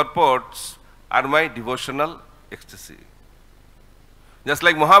Bhaktivedanta purports are my devotional ecstasy. Just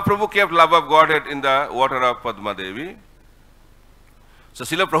like Mahaprabhu kept love of Godhead in the water of Padma Devi, so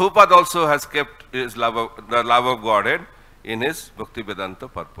Srila Prabhupada also has kept his the love of Godhead in his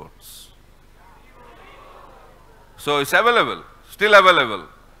Bhaktivedanta purports. So it's available, still available.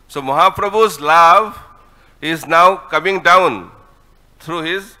 So Mahaprabhu's love is now coming down through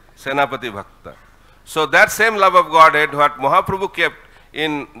his Senapati Bhakta. So that same love of Godhead what Mahaprabhu kept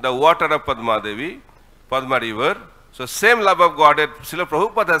in the water of Padma Devi, Padma river, so same love of Godhead Srila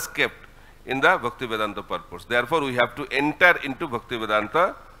Prabhupada has kept in the Bhaktivedanta purports. Therefore we have to enter into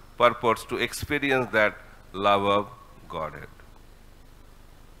Bhaktivedanta purports to experience that love of Godhead.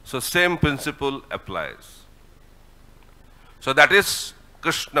 So same principle applies. So that is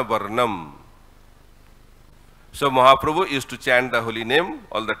Krishna Varnam. So Mahaprabhu used to chant the holy name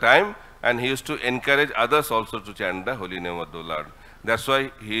all the time, and he used to encourage others also to chant the holy name of the Lord. That's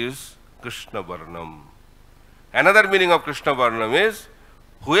why he is Krishna Varnam. Another meaning of Krishna Varnam is,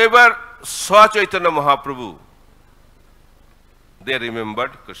 whoever saw Chaitanya Mahaprabhu, they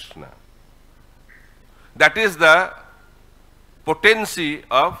remembered Krishna. That is the potency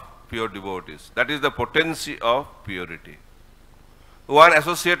of pure devotees. That is the potency of purity. One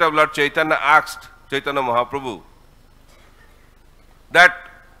associate of Lord Chaitanya asked Chaitanya Mahaprabhu that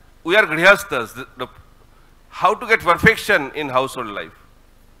we are grihasthas, how to get perfection in household life.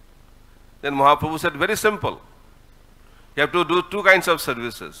 Then Mahaprabhu said, very simple. You have to do two kinds of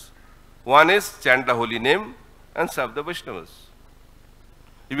services. One is chant the holy name and serve the Vaishnavas.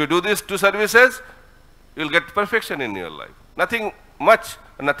 If you do these two services, you will get perfection in your life. Nothing much,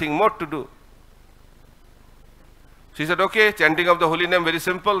 nothing more to do. She said, okay, chanting of the holy name, very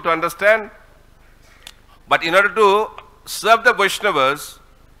simple to understand. But in order to serve the Vaishnavas,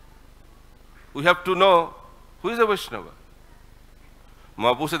 we have to know who is a Vaishnava.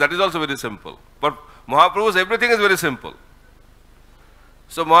 Mahaprabhu said, that is also very simple. But Mahaprabhu's everything is very simple.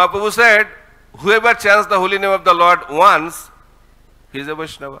 So Mahaprabhu said, whoever chants the holy name of the Lord once, he is a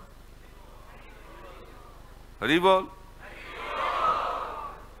Vaishnava. Hari Bol.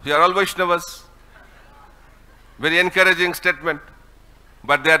 We are all Vaishnavas. Very encouraging statement.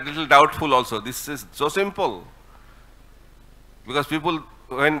 But they are little doubtful also. This is so simple. Because people,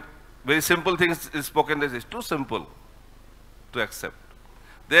 when very simple things is spoken, this is too simple to accept.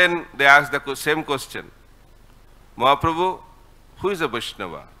 Then they ask the same question. Mahaprabhu, who is a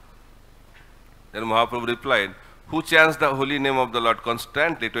Vaishnava? Then Mahaprabhu replied, who chants the holy name of the Lord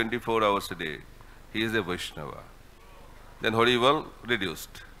constantly 24 hours a day, he is a Vaishnava. Then Harival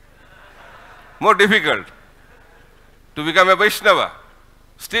reduced. More difficult to become a Vaishnava.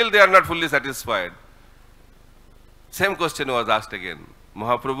 Still they are not fully satisfied. Same question was asked again.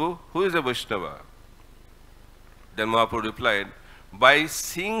 Mahaprabhu, who is a Vaishnava? Then Mahaprabhu replied, by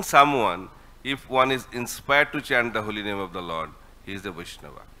seeing someone, if one is inspired to chant the holy name of the Lord, he is a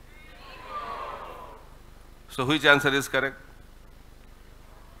Vaishnava. So which answer is correct?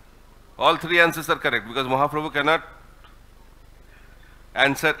 All three answers are correct because Mahaprabhu cannot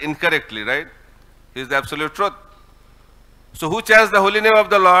answer incorrectly, right? He is the absolute truth. So who chants the holy name of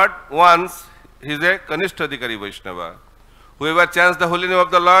the Lord once, he is a Kanishtadhikari Vaishnava. Whoever chants the holy name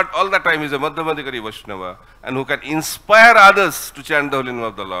of the Lord all the time is a Madhyamadhikari Vaishnava. And who can inspire others to chant the holy name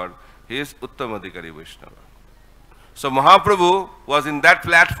of the Lord, he is Uttamadhikari Vaishnava. So Mahaprabhu was in that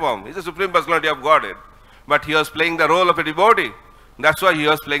platform. He is the Supreme Personality of Godhead. But he was playing the role of a devotee. That's why he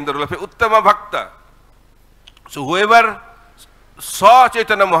was playing the role of a Uttama Bhakta. So whoever saw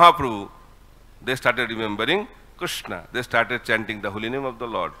Chaitanya Mahaprabhu, they started remembering Krishna. They started chanting the holy name of the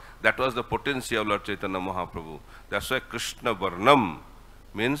Lord. That was the potency of Lord Chaitanya Mahaprabhu. That's why Krishna Varnam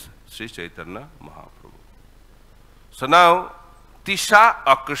means Sri Chaitanya Mahaprabhu. So now, Tisha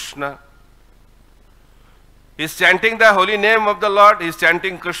Akrishna. He is chanting the holy name of the Lord. He is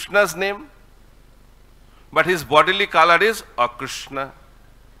chanting Krishna's name. But his bodily color is Akrishna.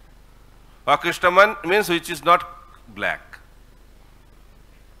 Akrishna means which is not black.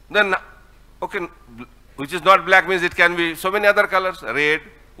 Then, okay, which is not black means it can be so many other colors, red,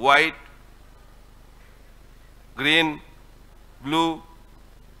 white, green, blue.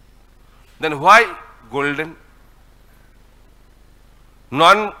 Then why golden?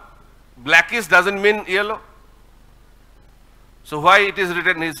 Non-blackish doesn't mean yellow. So why it is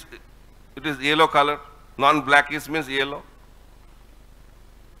written it is yellow color? Non-blackish means yellow.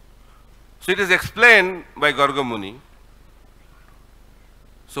 So it is explained by Garga Muni.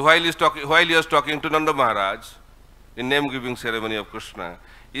 So while he was talking to Nanda Maharaj in name-giving ceremony of Krishna,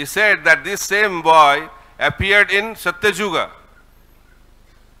 he said that this same boy appeared in Satyajuga.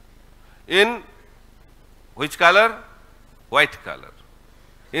 In which color? White color.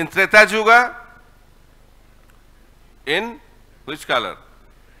 In Treta Juga, in which color?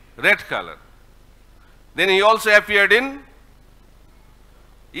 Red color. Then he also appeared in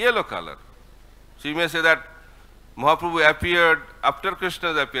yellow color. So you may say that Mahaprabhu appeared after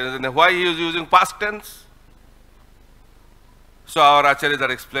Krishna's appearance. And why he is using past tense? So our acharyas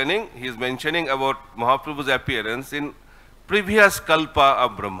are explaining, he is mentioning about Mahaprabhu's appearance in previous kalpa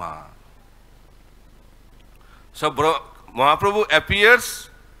of Brahma. So Mahaprabhu appears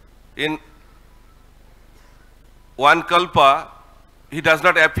in one kalpa, he does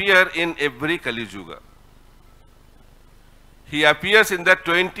not appear in every Kali Yuga. He appears in the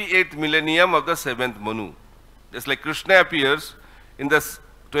 28th millennium of the 7th Manu. Just like Krishna appears in the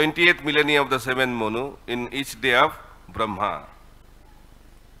 28th millennium of the 7th Manu in each day of Brahma.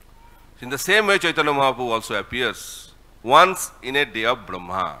 In the same way, Chaitanya Mahaprabhu also appears once in a day of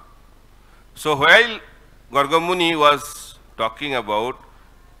Brahma. So while Garga Muni was talking about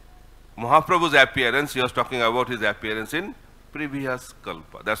Mahaprabhu's appearance, he was talking about his appearance in previous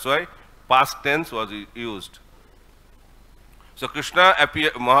kalpa. That's why past tense was used. So Krishna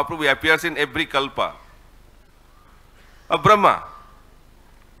Mahaprabhu appears in every kalpa of Brahma.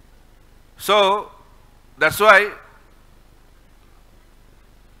 So that's why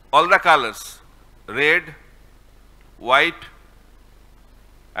all the colors, red, white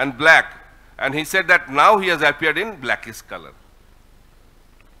and black, and he said that now he has appeared in blackish color.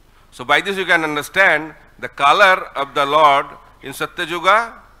 So by this you can understand the color of the Lord in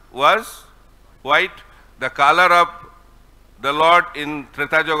Satyayuga was white, the color of the Lord in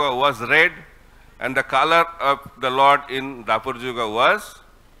Treta Yuga was red, and the color of the Lord in Dwapar Yuga was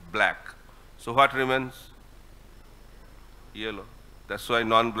black. So what remains? Yellow. That's why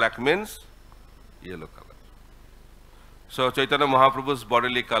non-black means yellow color. So Chaitanya Mahaprabhu's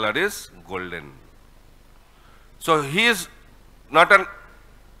bodily color is golden. So he is not an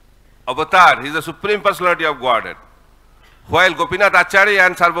avatar, he is the Supreme Personality of Godhead. While Gopinath Acharya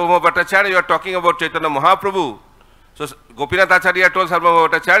and Sarvabhauma Bhattacharya are talking about Chaitanya Mahaprabhu, so Gopinath Acharya told Sarvabhauma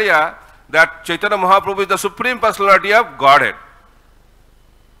Bhattacharya that Chaitanya Mahaprabhu is the Supreme Personality of Godhead.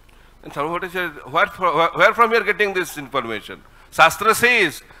 And Sarvabhauma Bhattacharya, where from you are getting this information? Shastra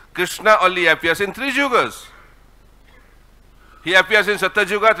says Krishna only appears in 3 yugas. He appears in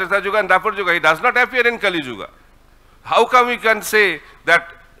Satyayuga, Treta Yuga and Dwapar Yuga. He does not appear in Kali Yuga. How come we can say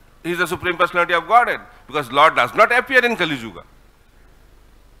that he is the Supreme Personality of Godhead? Because Lord does not appear in Kali Yuga.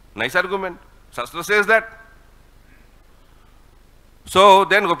 Nice argument. Shastra says that. So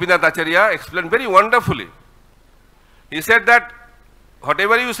then Gopinath Acharya explained very wonderfully. He said that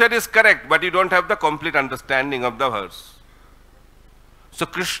whatever you said is correct, but you don't have the complete understanding of the verse. So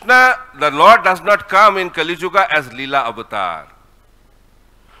Krishna, the Lord, does not come in Kali Yuga as Lila avatar.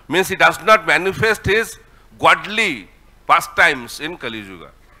 Means he does not manifest his godly pastimes in Kali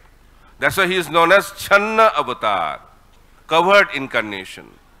Yuga. That's why he is known as Channa avatar, covered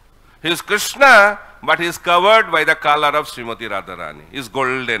incarnation. He is Krishna, but he is covered by the color of Srimati Radharani. He is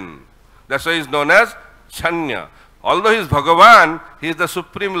golden. That's why he is known as Chanya. Although he is Bhagavan, he is the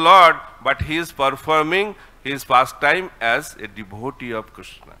Supreme Lord, but he is performing his pastime as a devotee of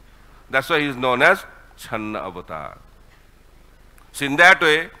Krishna. That's why he is known as Channa avatar. So in that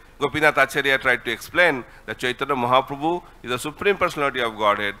way, Gopinath Acharya tried to explain that Chaitanya Mahaprabhu is the Supreme Personality of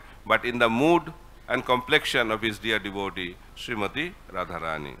Godhead, but in the mood and complexion of his dear devotee, Srimati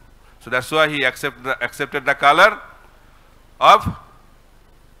Radharani. So that's why he accepted the color of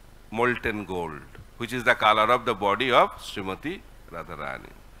molten gold, which is the color of the body of Srimati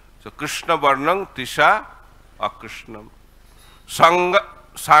Radharani. So Krishna Varnam Tisha Akrishnam. Sangha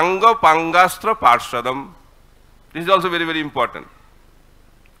Pangastra Parshadam. This is also very, very important.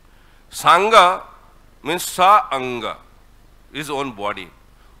 Sangha means Sa Anga, his own body.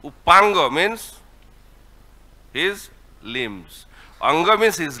 Upanga means his limbs. Anga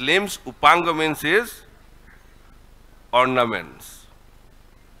means his limbs, Upanga means his ornaments.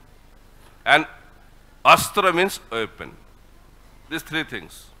 And Astra means weapon. These 3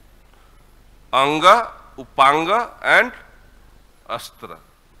 things. Anga, Upanga and Astra.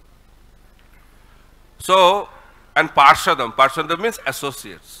 So, and Parshadam. Parshadam means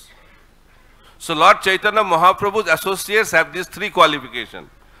associates. So Lord Chaitanya Mahaprabhu's associates have these 3 qualifications.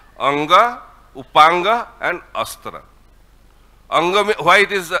 Anga, Upanga and Astra. Anga, why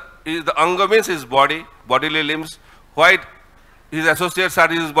it is the Anga means his body, bodily limbs. Why his associates are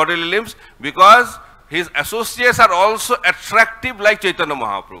his bodily limbs? Because his associates are also attractive like Chaitanya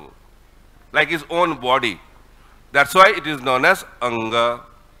Mahaprabhu, like his own body. That's why it is known as Anga.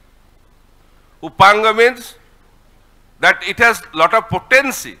 Upanga means that it has lot of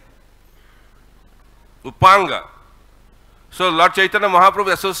potency. Upanga. So Lord Chaitanya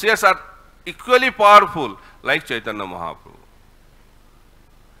Mahaprabhu's associates are equally powerful like Chaitanya Mahaprabhu.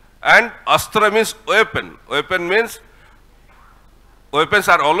 And Astra means weapon. Weapon means weapons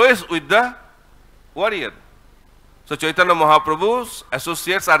are always with the warrior. So Chaitanya Mahaprabhu's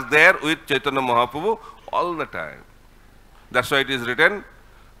associates are there with Chaitanya Mahaprabhu all the time. That's why it is written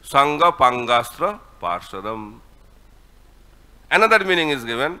Sangha Pangastra Parshadam. Another meaning is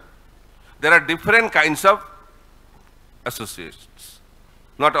given. There are different kinds of associates.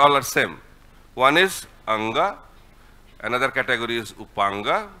 Not all are same. One is Anga, another category is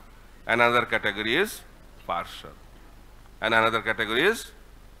Upanga, another category is Parsha, and another category is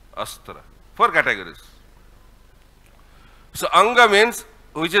Astra. 4 categories. So Anga means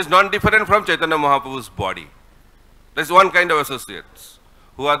which is non-different from Chaitanya Mahaprabhu's body. That is one kind of associates.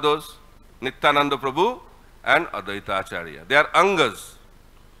 Who are those? Nityananda Prabhu and Advaita Acharya. They are Angas.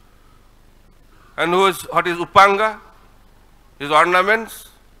 And what is Upanga? His ornaments.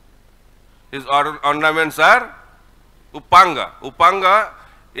 His ornaments are Upanga. Upanga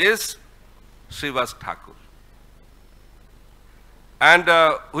is Shiva's Thakur. And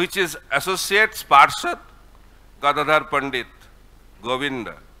which is associates Parshad, Gadadhar Pandit,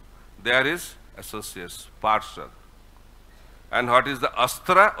 Govinda. There is associates Parshad. And what is the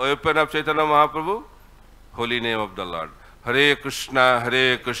Astra, weapon of Chaitanya Mahaprabhu? Holy name of the Lord. Hare Krishna,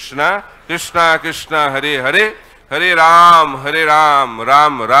 Krishna Krishna, Hare Hare, Hare Ram,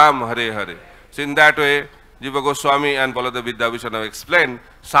 Ram Ram, Hare Hare. So in that way, Jiva Goswami and Balada Vidyabhushan have explained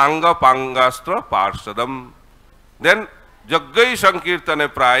Sangha Pangastra Parshadam. Then Jaggai Sankirtane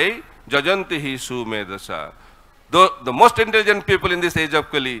Prai Jajanti Hi Sumedasa. The most intelligent people in this age of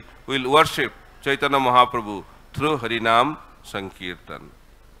Kali will worship Chaitanya Mahaprabhu through Harinam Sankirtan.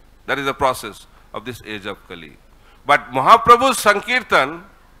 That is the process of this age of Kali. But Mahaprabhu's Sankirtan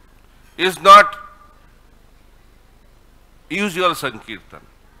is not usual Sankirtan.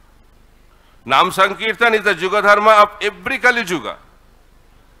 Nam Sankirtan is the Juga Dharma of every Kali Juga.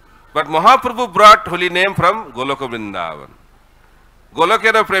 But Mahaprabhu brought holy name from Goloka Vrindavan.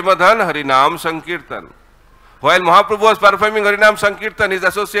 Golokera Premadhan Harinam Sankirtan. While Mahaprabhu was performing Harinam Sankirtan, his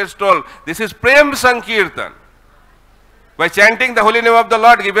associates told, this is Prem Sankirtan. By chanting the holy name of the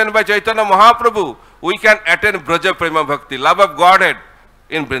Lord given by Chaitanya Mahaprabhu, we can attain Braja Prema Bhakti, love of Godhead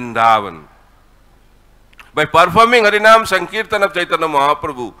in Vrindavan. By performing Harinam Sankirtan of Chaitanya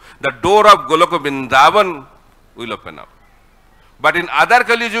Mahaprabhu, the door of Goloka Vrindavan will open up. But in other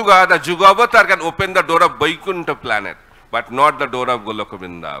Kali Yuga, the Yuga Avatar can open the door of Vaikuntha planet, but not the door of Goloka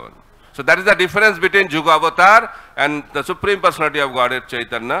Vrindavan. So that is the difference between Yuga Avatar and the Supreme Personality of Godhead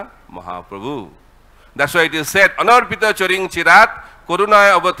Chaitanya Mahaprabhu. That's why it is said, Anarpita Charing Chirat,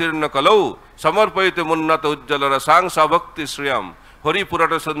 Korunaya Avatirna Kalau, Samarpayite Munnata Ujjalara Sang Sabhakti Sriyam, Hori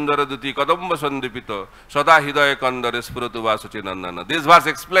Purata Sundara Duti Kadamba Sandipito, Sada Hidaya Kandare Spiratu Vasachinandana. This verse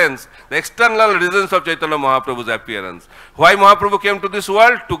explains the external reasons of Chaitanya Mahaprabhu's appearance. Why Mahaprabhu came to this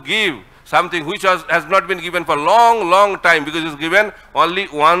world? To give something which has not been given for long time, because it is given only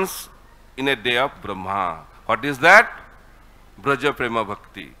once in a day of Brahma. What is that? Braja Prema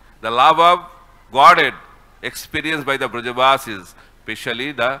Bhakti. The love of Godhead experienced by the Brajavasis,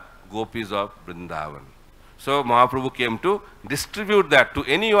 especially the gopis of Vrindavan. So Mahaprabhu came to distribute that to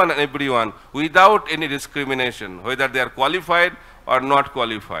anyone and everyone without any discrimination, whether they are qualified or not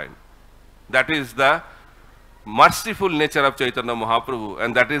qualified. That is the merciful nature of Chaitanya Mahaprabhu,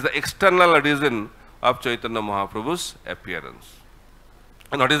 and that is the external reason of Chaitanya Mahaprabhu's appearance.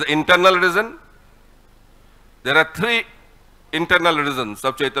 And what is the internal reason? There are three internal reasons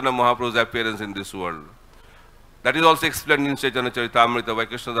of Chaitanya Mahaprabhu's appearance in this world. That is also explained in Chaitanya Caritamrta by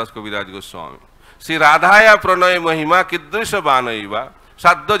Krishnadas Kaviraj Goswami. Sri Radhaya Pranaya Mahima Kidrisha Banaiva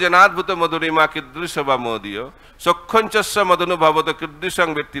Saddha Janadbhuta Madhurima Kidrisha Modiyo Sokhonchasya Madhunu Bhavata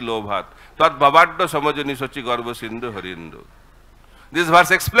Kidrishang Vetti Lobhat Tad Bhavadda Samajani Sachi Garva Sindhu Harindu. This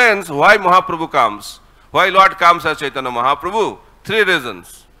verse explains why Mahaprabhu comes, why Lord comes as Chaitanya Mahaprabhu. Three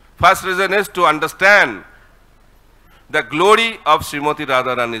reasons. First reason is to understand the glory of Srimati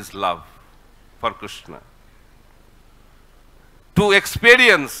Radharani's love for Krishna. To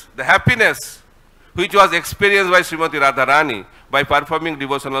experience the happiness which was experienced by Srimati Radharani by performing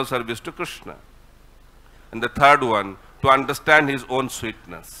devotional service to Krishna. And the third one, to understand his own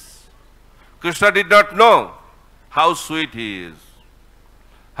sweetness. Krishna did not know how sweet he is.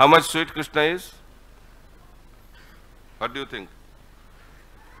 How much sweet Krishna is? What do you think?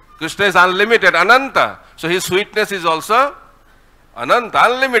 Krishna is unlimited, Ananta. So his sweetness is also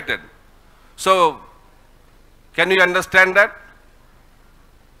Ananta, unlimited. So, can you understand that?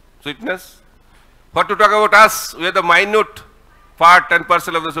 Sweetness? What to talk about us? We are the minute part and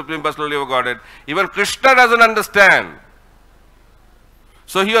parcel of the Supreme Personality of Godhead. Even Krishna doesn't understand.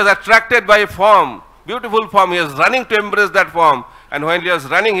 So he was attracted by a form, beautiful form. He was running to embrace that form. And when he was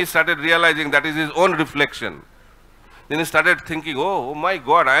running, he started realizing that is his own reflection. Then he started thinking, oh my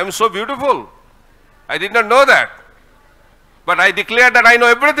God, I am so beautiful. I did not know that. But I declared that I know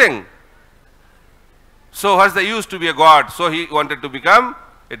everything. So what's the use to be a God? So he wanted to become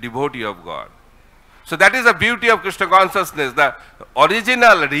a devotee of God. So that is the beauty of Krishna consciousness. The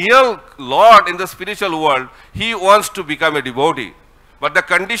original, real Lord in the spiritual world, he wants to become a devotee. But the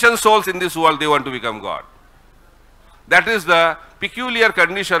conditioned souls in this world, they want to become God. That is the peculiar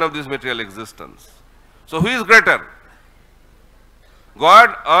condition of this material existence. So who is greater?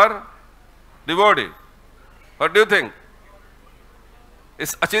 God or devotee? What do you think?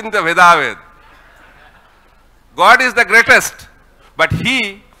 It's Achintya Vedaved. God is the greatest, but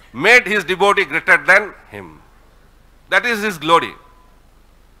he made his devotee greater than him. That is his glory.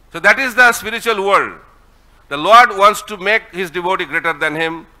 So that is the spiritual world. The Lord wants to make his devotee greater than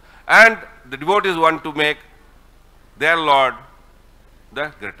him, And the devotees want to make their Lord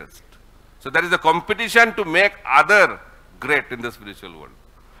the greatest. So that is the competition to make other great in the spiritual world.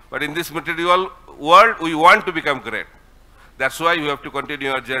 But in this material world, we want to become great. That's why you have to continue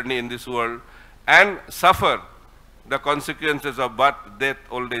your journey in this world and suffer the consequences of birth, death,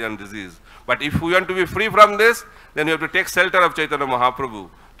 old age and disease. But if we want to be free from this, then we have to take shelter of Chaitanya Mahaprabhu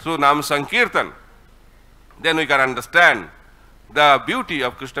through Nam Sankirtan. Then we can understand the beauty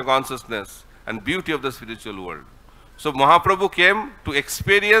of Krishna consciousness and beauty of the spiritual world. So Mahaprabhu came to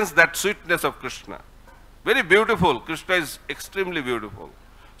experience that sweetness of Krishna. Very beautiful. Krishna is extremely beautiful.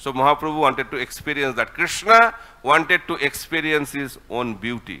 So Mahaprabhu wanted to experience that. Krishna wanted to experience his own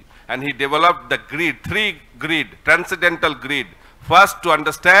beauty. And he developed the greed, transcendental greed. First, to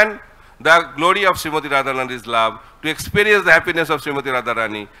understand the glory of Srimati Radharani's love, to experience the happiness of Srimati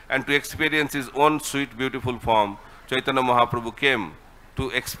Radharani, and to experience his own sweet, beautiful form. Chaitanya Mahaprabhu came to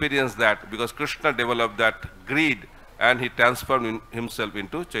experience that because Krishna developed that greed and he transformed himself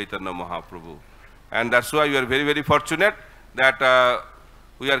into Chaitanya Mahaprabhu. And that's why we are very, very fortunate that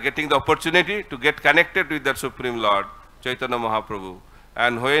we are getting the opportunity to get connected with that Supreme Lord, Chaitanya Mahaprabhu.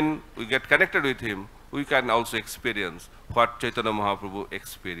 And when we get connected with him, we can also experience what Chaitanya Mahaprabhu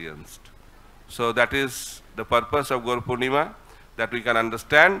experienced. So that is the purpose of Gaura Purnima, that we can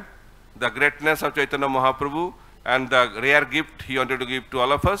understand the greatness of Chaitanya Mahaprabhu and the rare gift he wanted to give to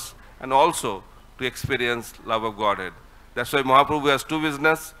all of us, and also to experience love of Godhead. That's why Mahaprabhu has two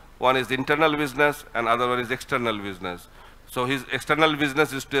business. One is internal business and other one is external business. So his external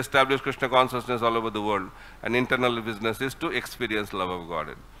business is to establish Krishna consciousness all over the world, and internal business is to experience love of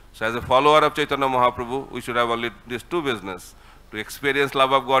Godhead. So as a follower of Chaitanya Mahaprabhu, we should have only these two business, to experience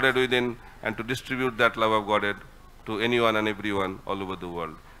love of Godhead within and to distribute that love of Godhead to anyone and everyone all over the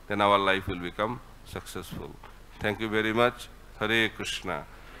world. Then our life will become successful. Thank you very much. Hare Krishna.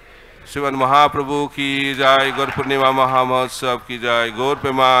 Shivan Mahaprabhu ki jai, Gaura Purnima Mahamahotsav ki jai, Gaur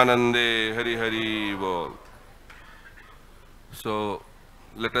Premanande, Hari Hari Bol. So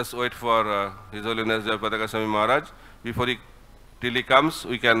let us wait for His Holiness Jayapataka Swami Maharaj. Till he comes,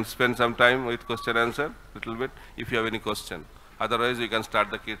 we can spend some time with question answer, little bit, if you have any question. Otherwise, we can start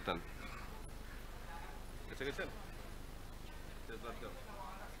the Kirtan.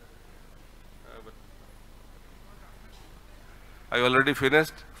 I already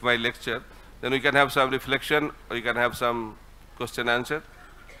finished my lecture. Then we can have some reflection, or we can have some question answer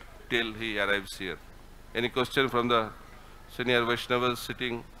till he arrives here. Any question from the senior Vaishnavas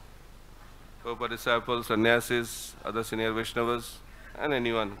sitting, Prabhupada disciples, sannyasis, other senior Vaishnavas, and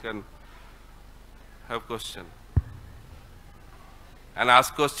anyone can have question. And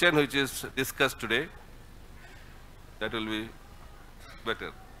ask question which is discussed today. That will be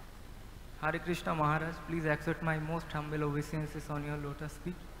better. Hare Krishna Maharaj, please accept my most humble obeisances on your lotus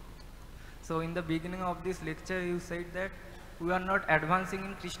feet. So in the beginning of this lecture, you said that we are not advancing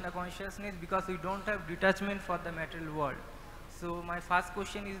in Krishna consciousness because we don't have detachment for the material world. So my first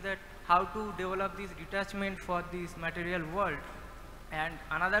question is that how to develop this detachment for this material world. And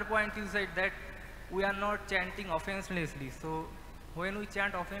another point you said that we are not chanting offenselessly. So when we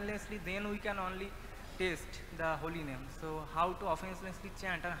chant offenselessly, then we can only taste the holy name. So how to offenselessly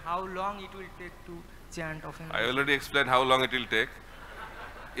chant and how long it will take to chant offenselessly? I already explained how long it will take.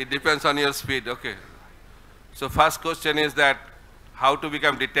 It depends on your speed. Okay. So first question is that how to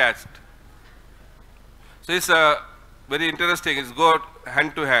become detached. So it's very interesting. It's go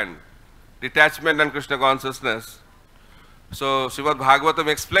hand to hand. Detachment and Krishna consciousness. So Srimad Bhagavatam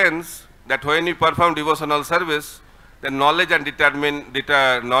explains that when you perform devotional service, then knowledge and detachment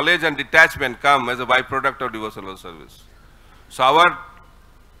come as a byproduct of devotional service. So our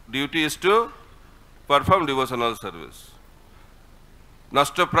duty is to perform devotional service.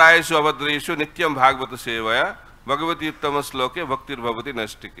 Nashta prayeshu avadreshu nityam bhagavata sevaya bhagavati uttama sloke bhaktir bhavati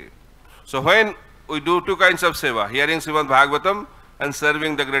nashtike. So when we do two kinds of seva, hearing Srimad Bhagavatam and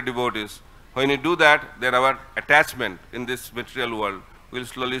serving the great devotees, when you do that, then our attachment in this material world will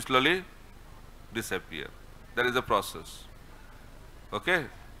slowly disappear. That is the process. Okay?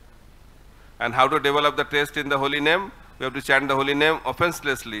 And how to develop the taste in the holy name? We have to chant the holy name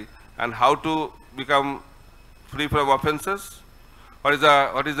offenselessly. And how to become free from offenses? What is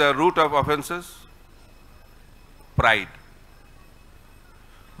the root of offenses? Pride.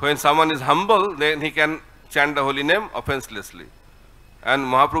 When someone is humble, then he can chant the holy name offenselessly. And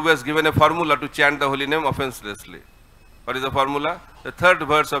Mahaprabhu has given a formula to chant the holy name offenselessly. What is the formula? The third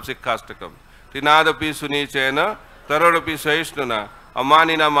verse of Sikkastakam. Tinadapi sunichena tarodapi saishnuna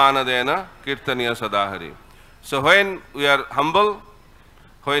amanina manadena kirtaniya sadahari. So when we are humble,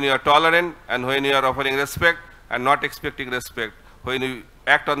 when you are tolerant, and when you are offering respect and not expecting respect, when you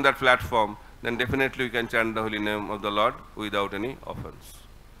act on that platform, then definitely we can chant the holy name of the Lord without any offense.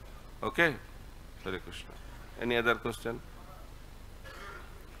 Okay? Hare Krishna. Any other question?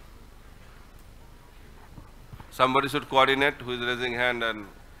 Somebody should coordinate who is raising hand and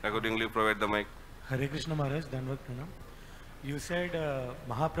accordingly provide the mic. Hare Krishna Maharaj, Danvat Pranam. You said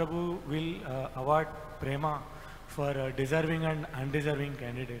Mahaprabhu will award prema for deserving and undeserving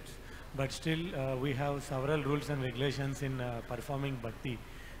candidates, but still we have several rules and regulations in performing Bhakti,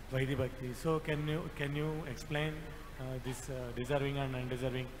 Vaidhi Bhakti. So can you explain this deserving and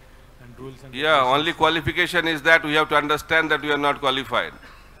undeserving and rules and Yeah, only qualification is that we have to understand that we are not qualified.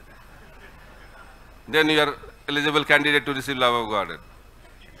 Then you are eligible candidate to receive love of God.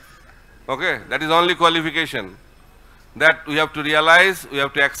 Okay, that is only qualification. That we have to realize, we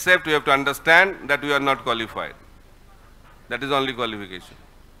have to accept, we have to understand that we are not qualified. That is only qualification.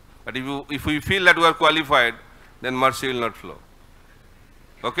 But if we feel that we are qualified, then mercy will not flow.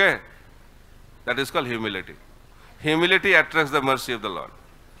 Okay? That is called humility. Humility attracts the mercy of the Lord.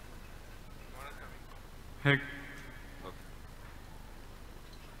 Hey. Okay.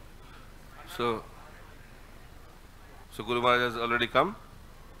 So Guru Maharaj has already come.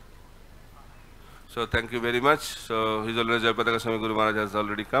 So thank you very much. So His Holiness Jayapataka Swami Guru Maharaj has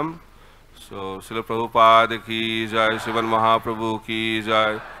already come. So Srila Prabhupada ki jai, Sriman Mahaprabhu ki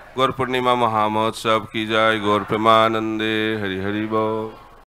jai, Gaura Purnima Utsav ki jai, Gaura Premanande, Hari Hari Bo.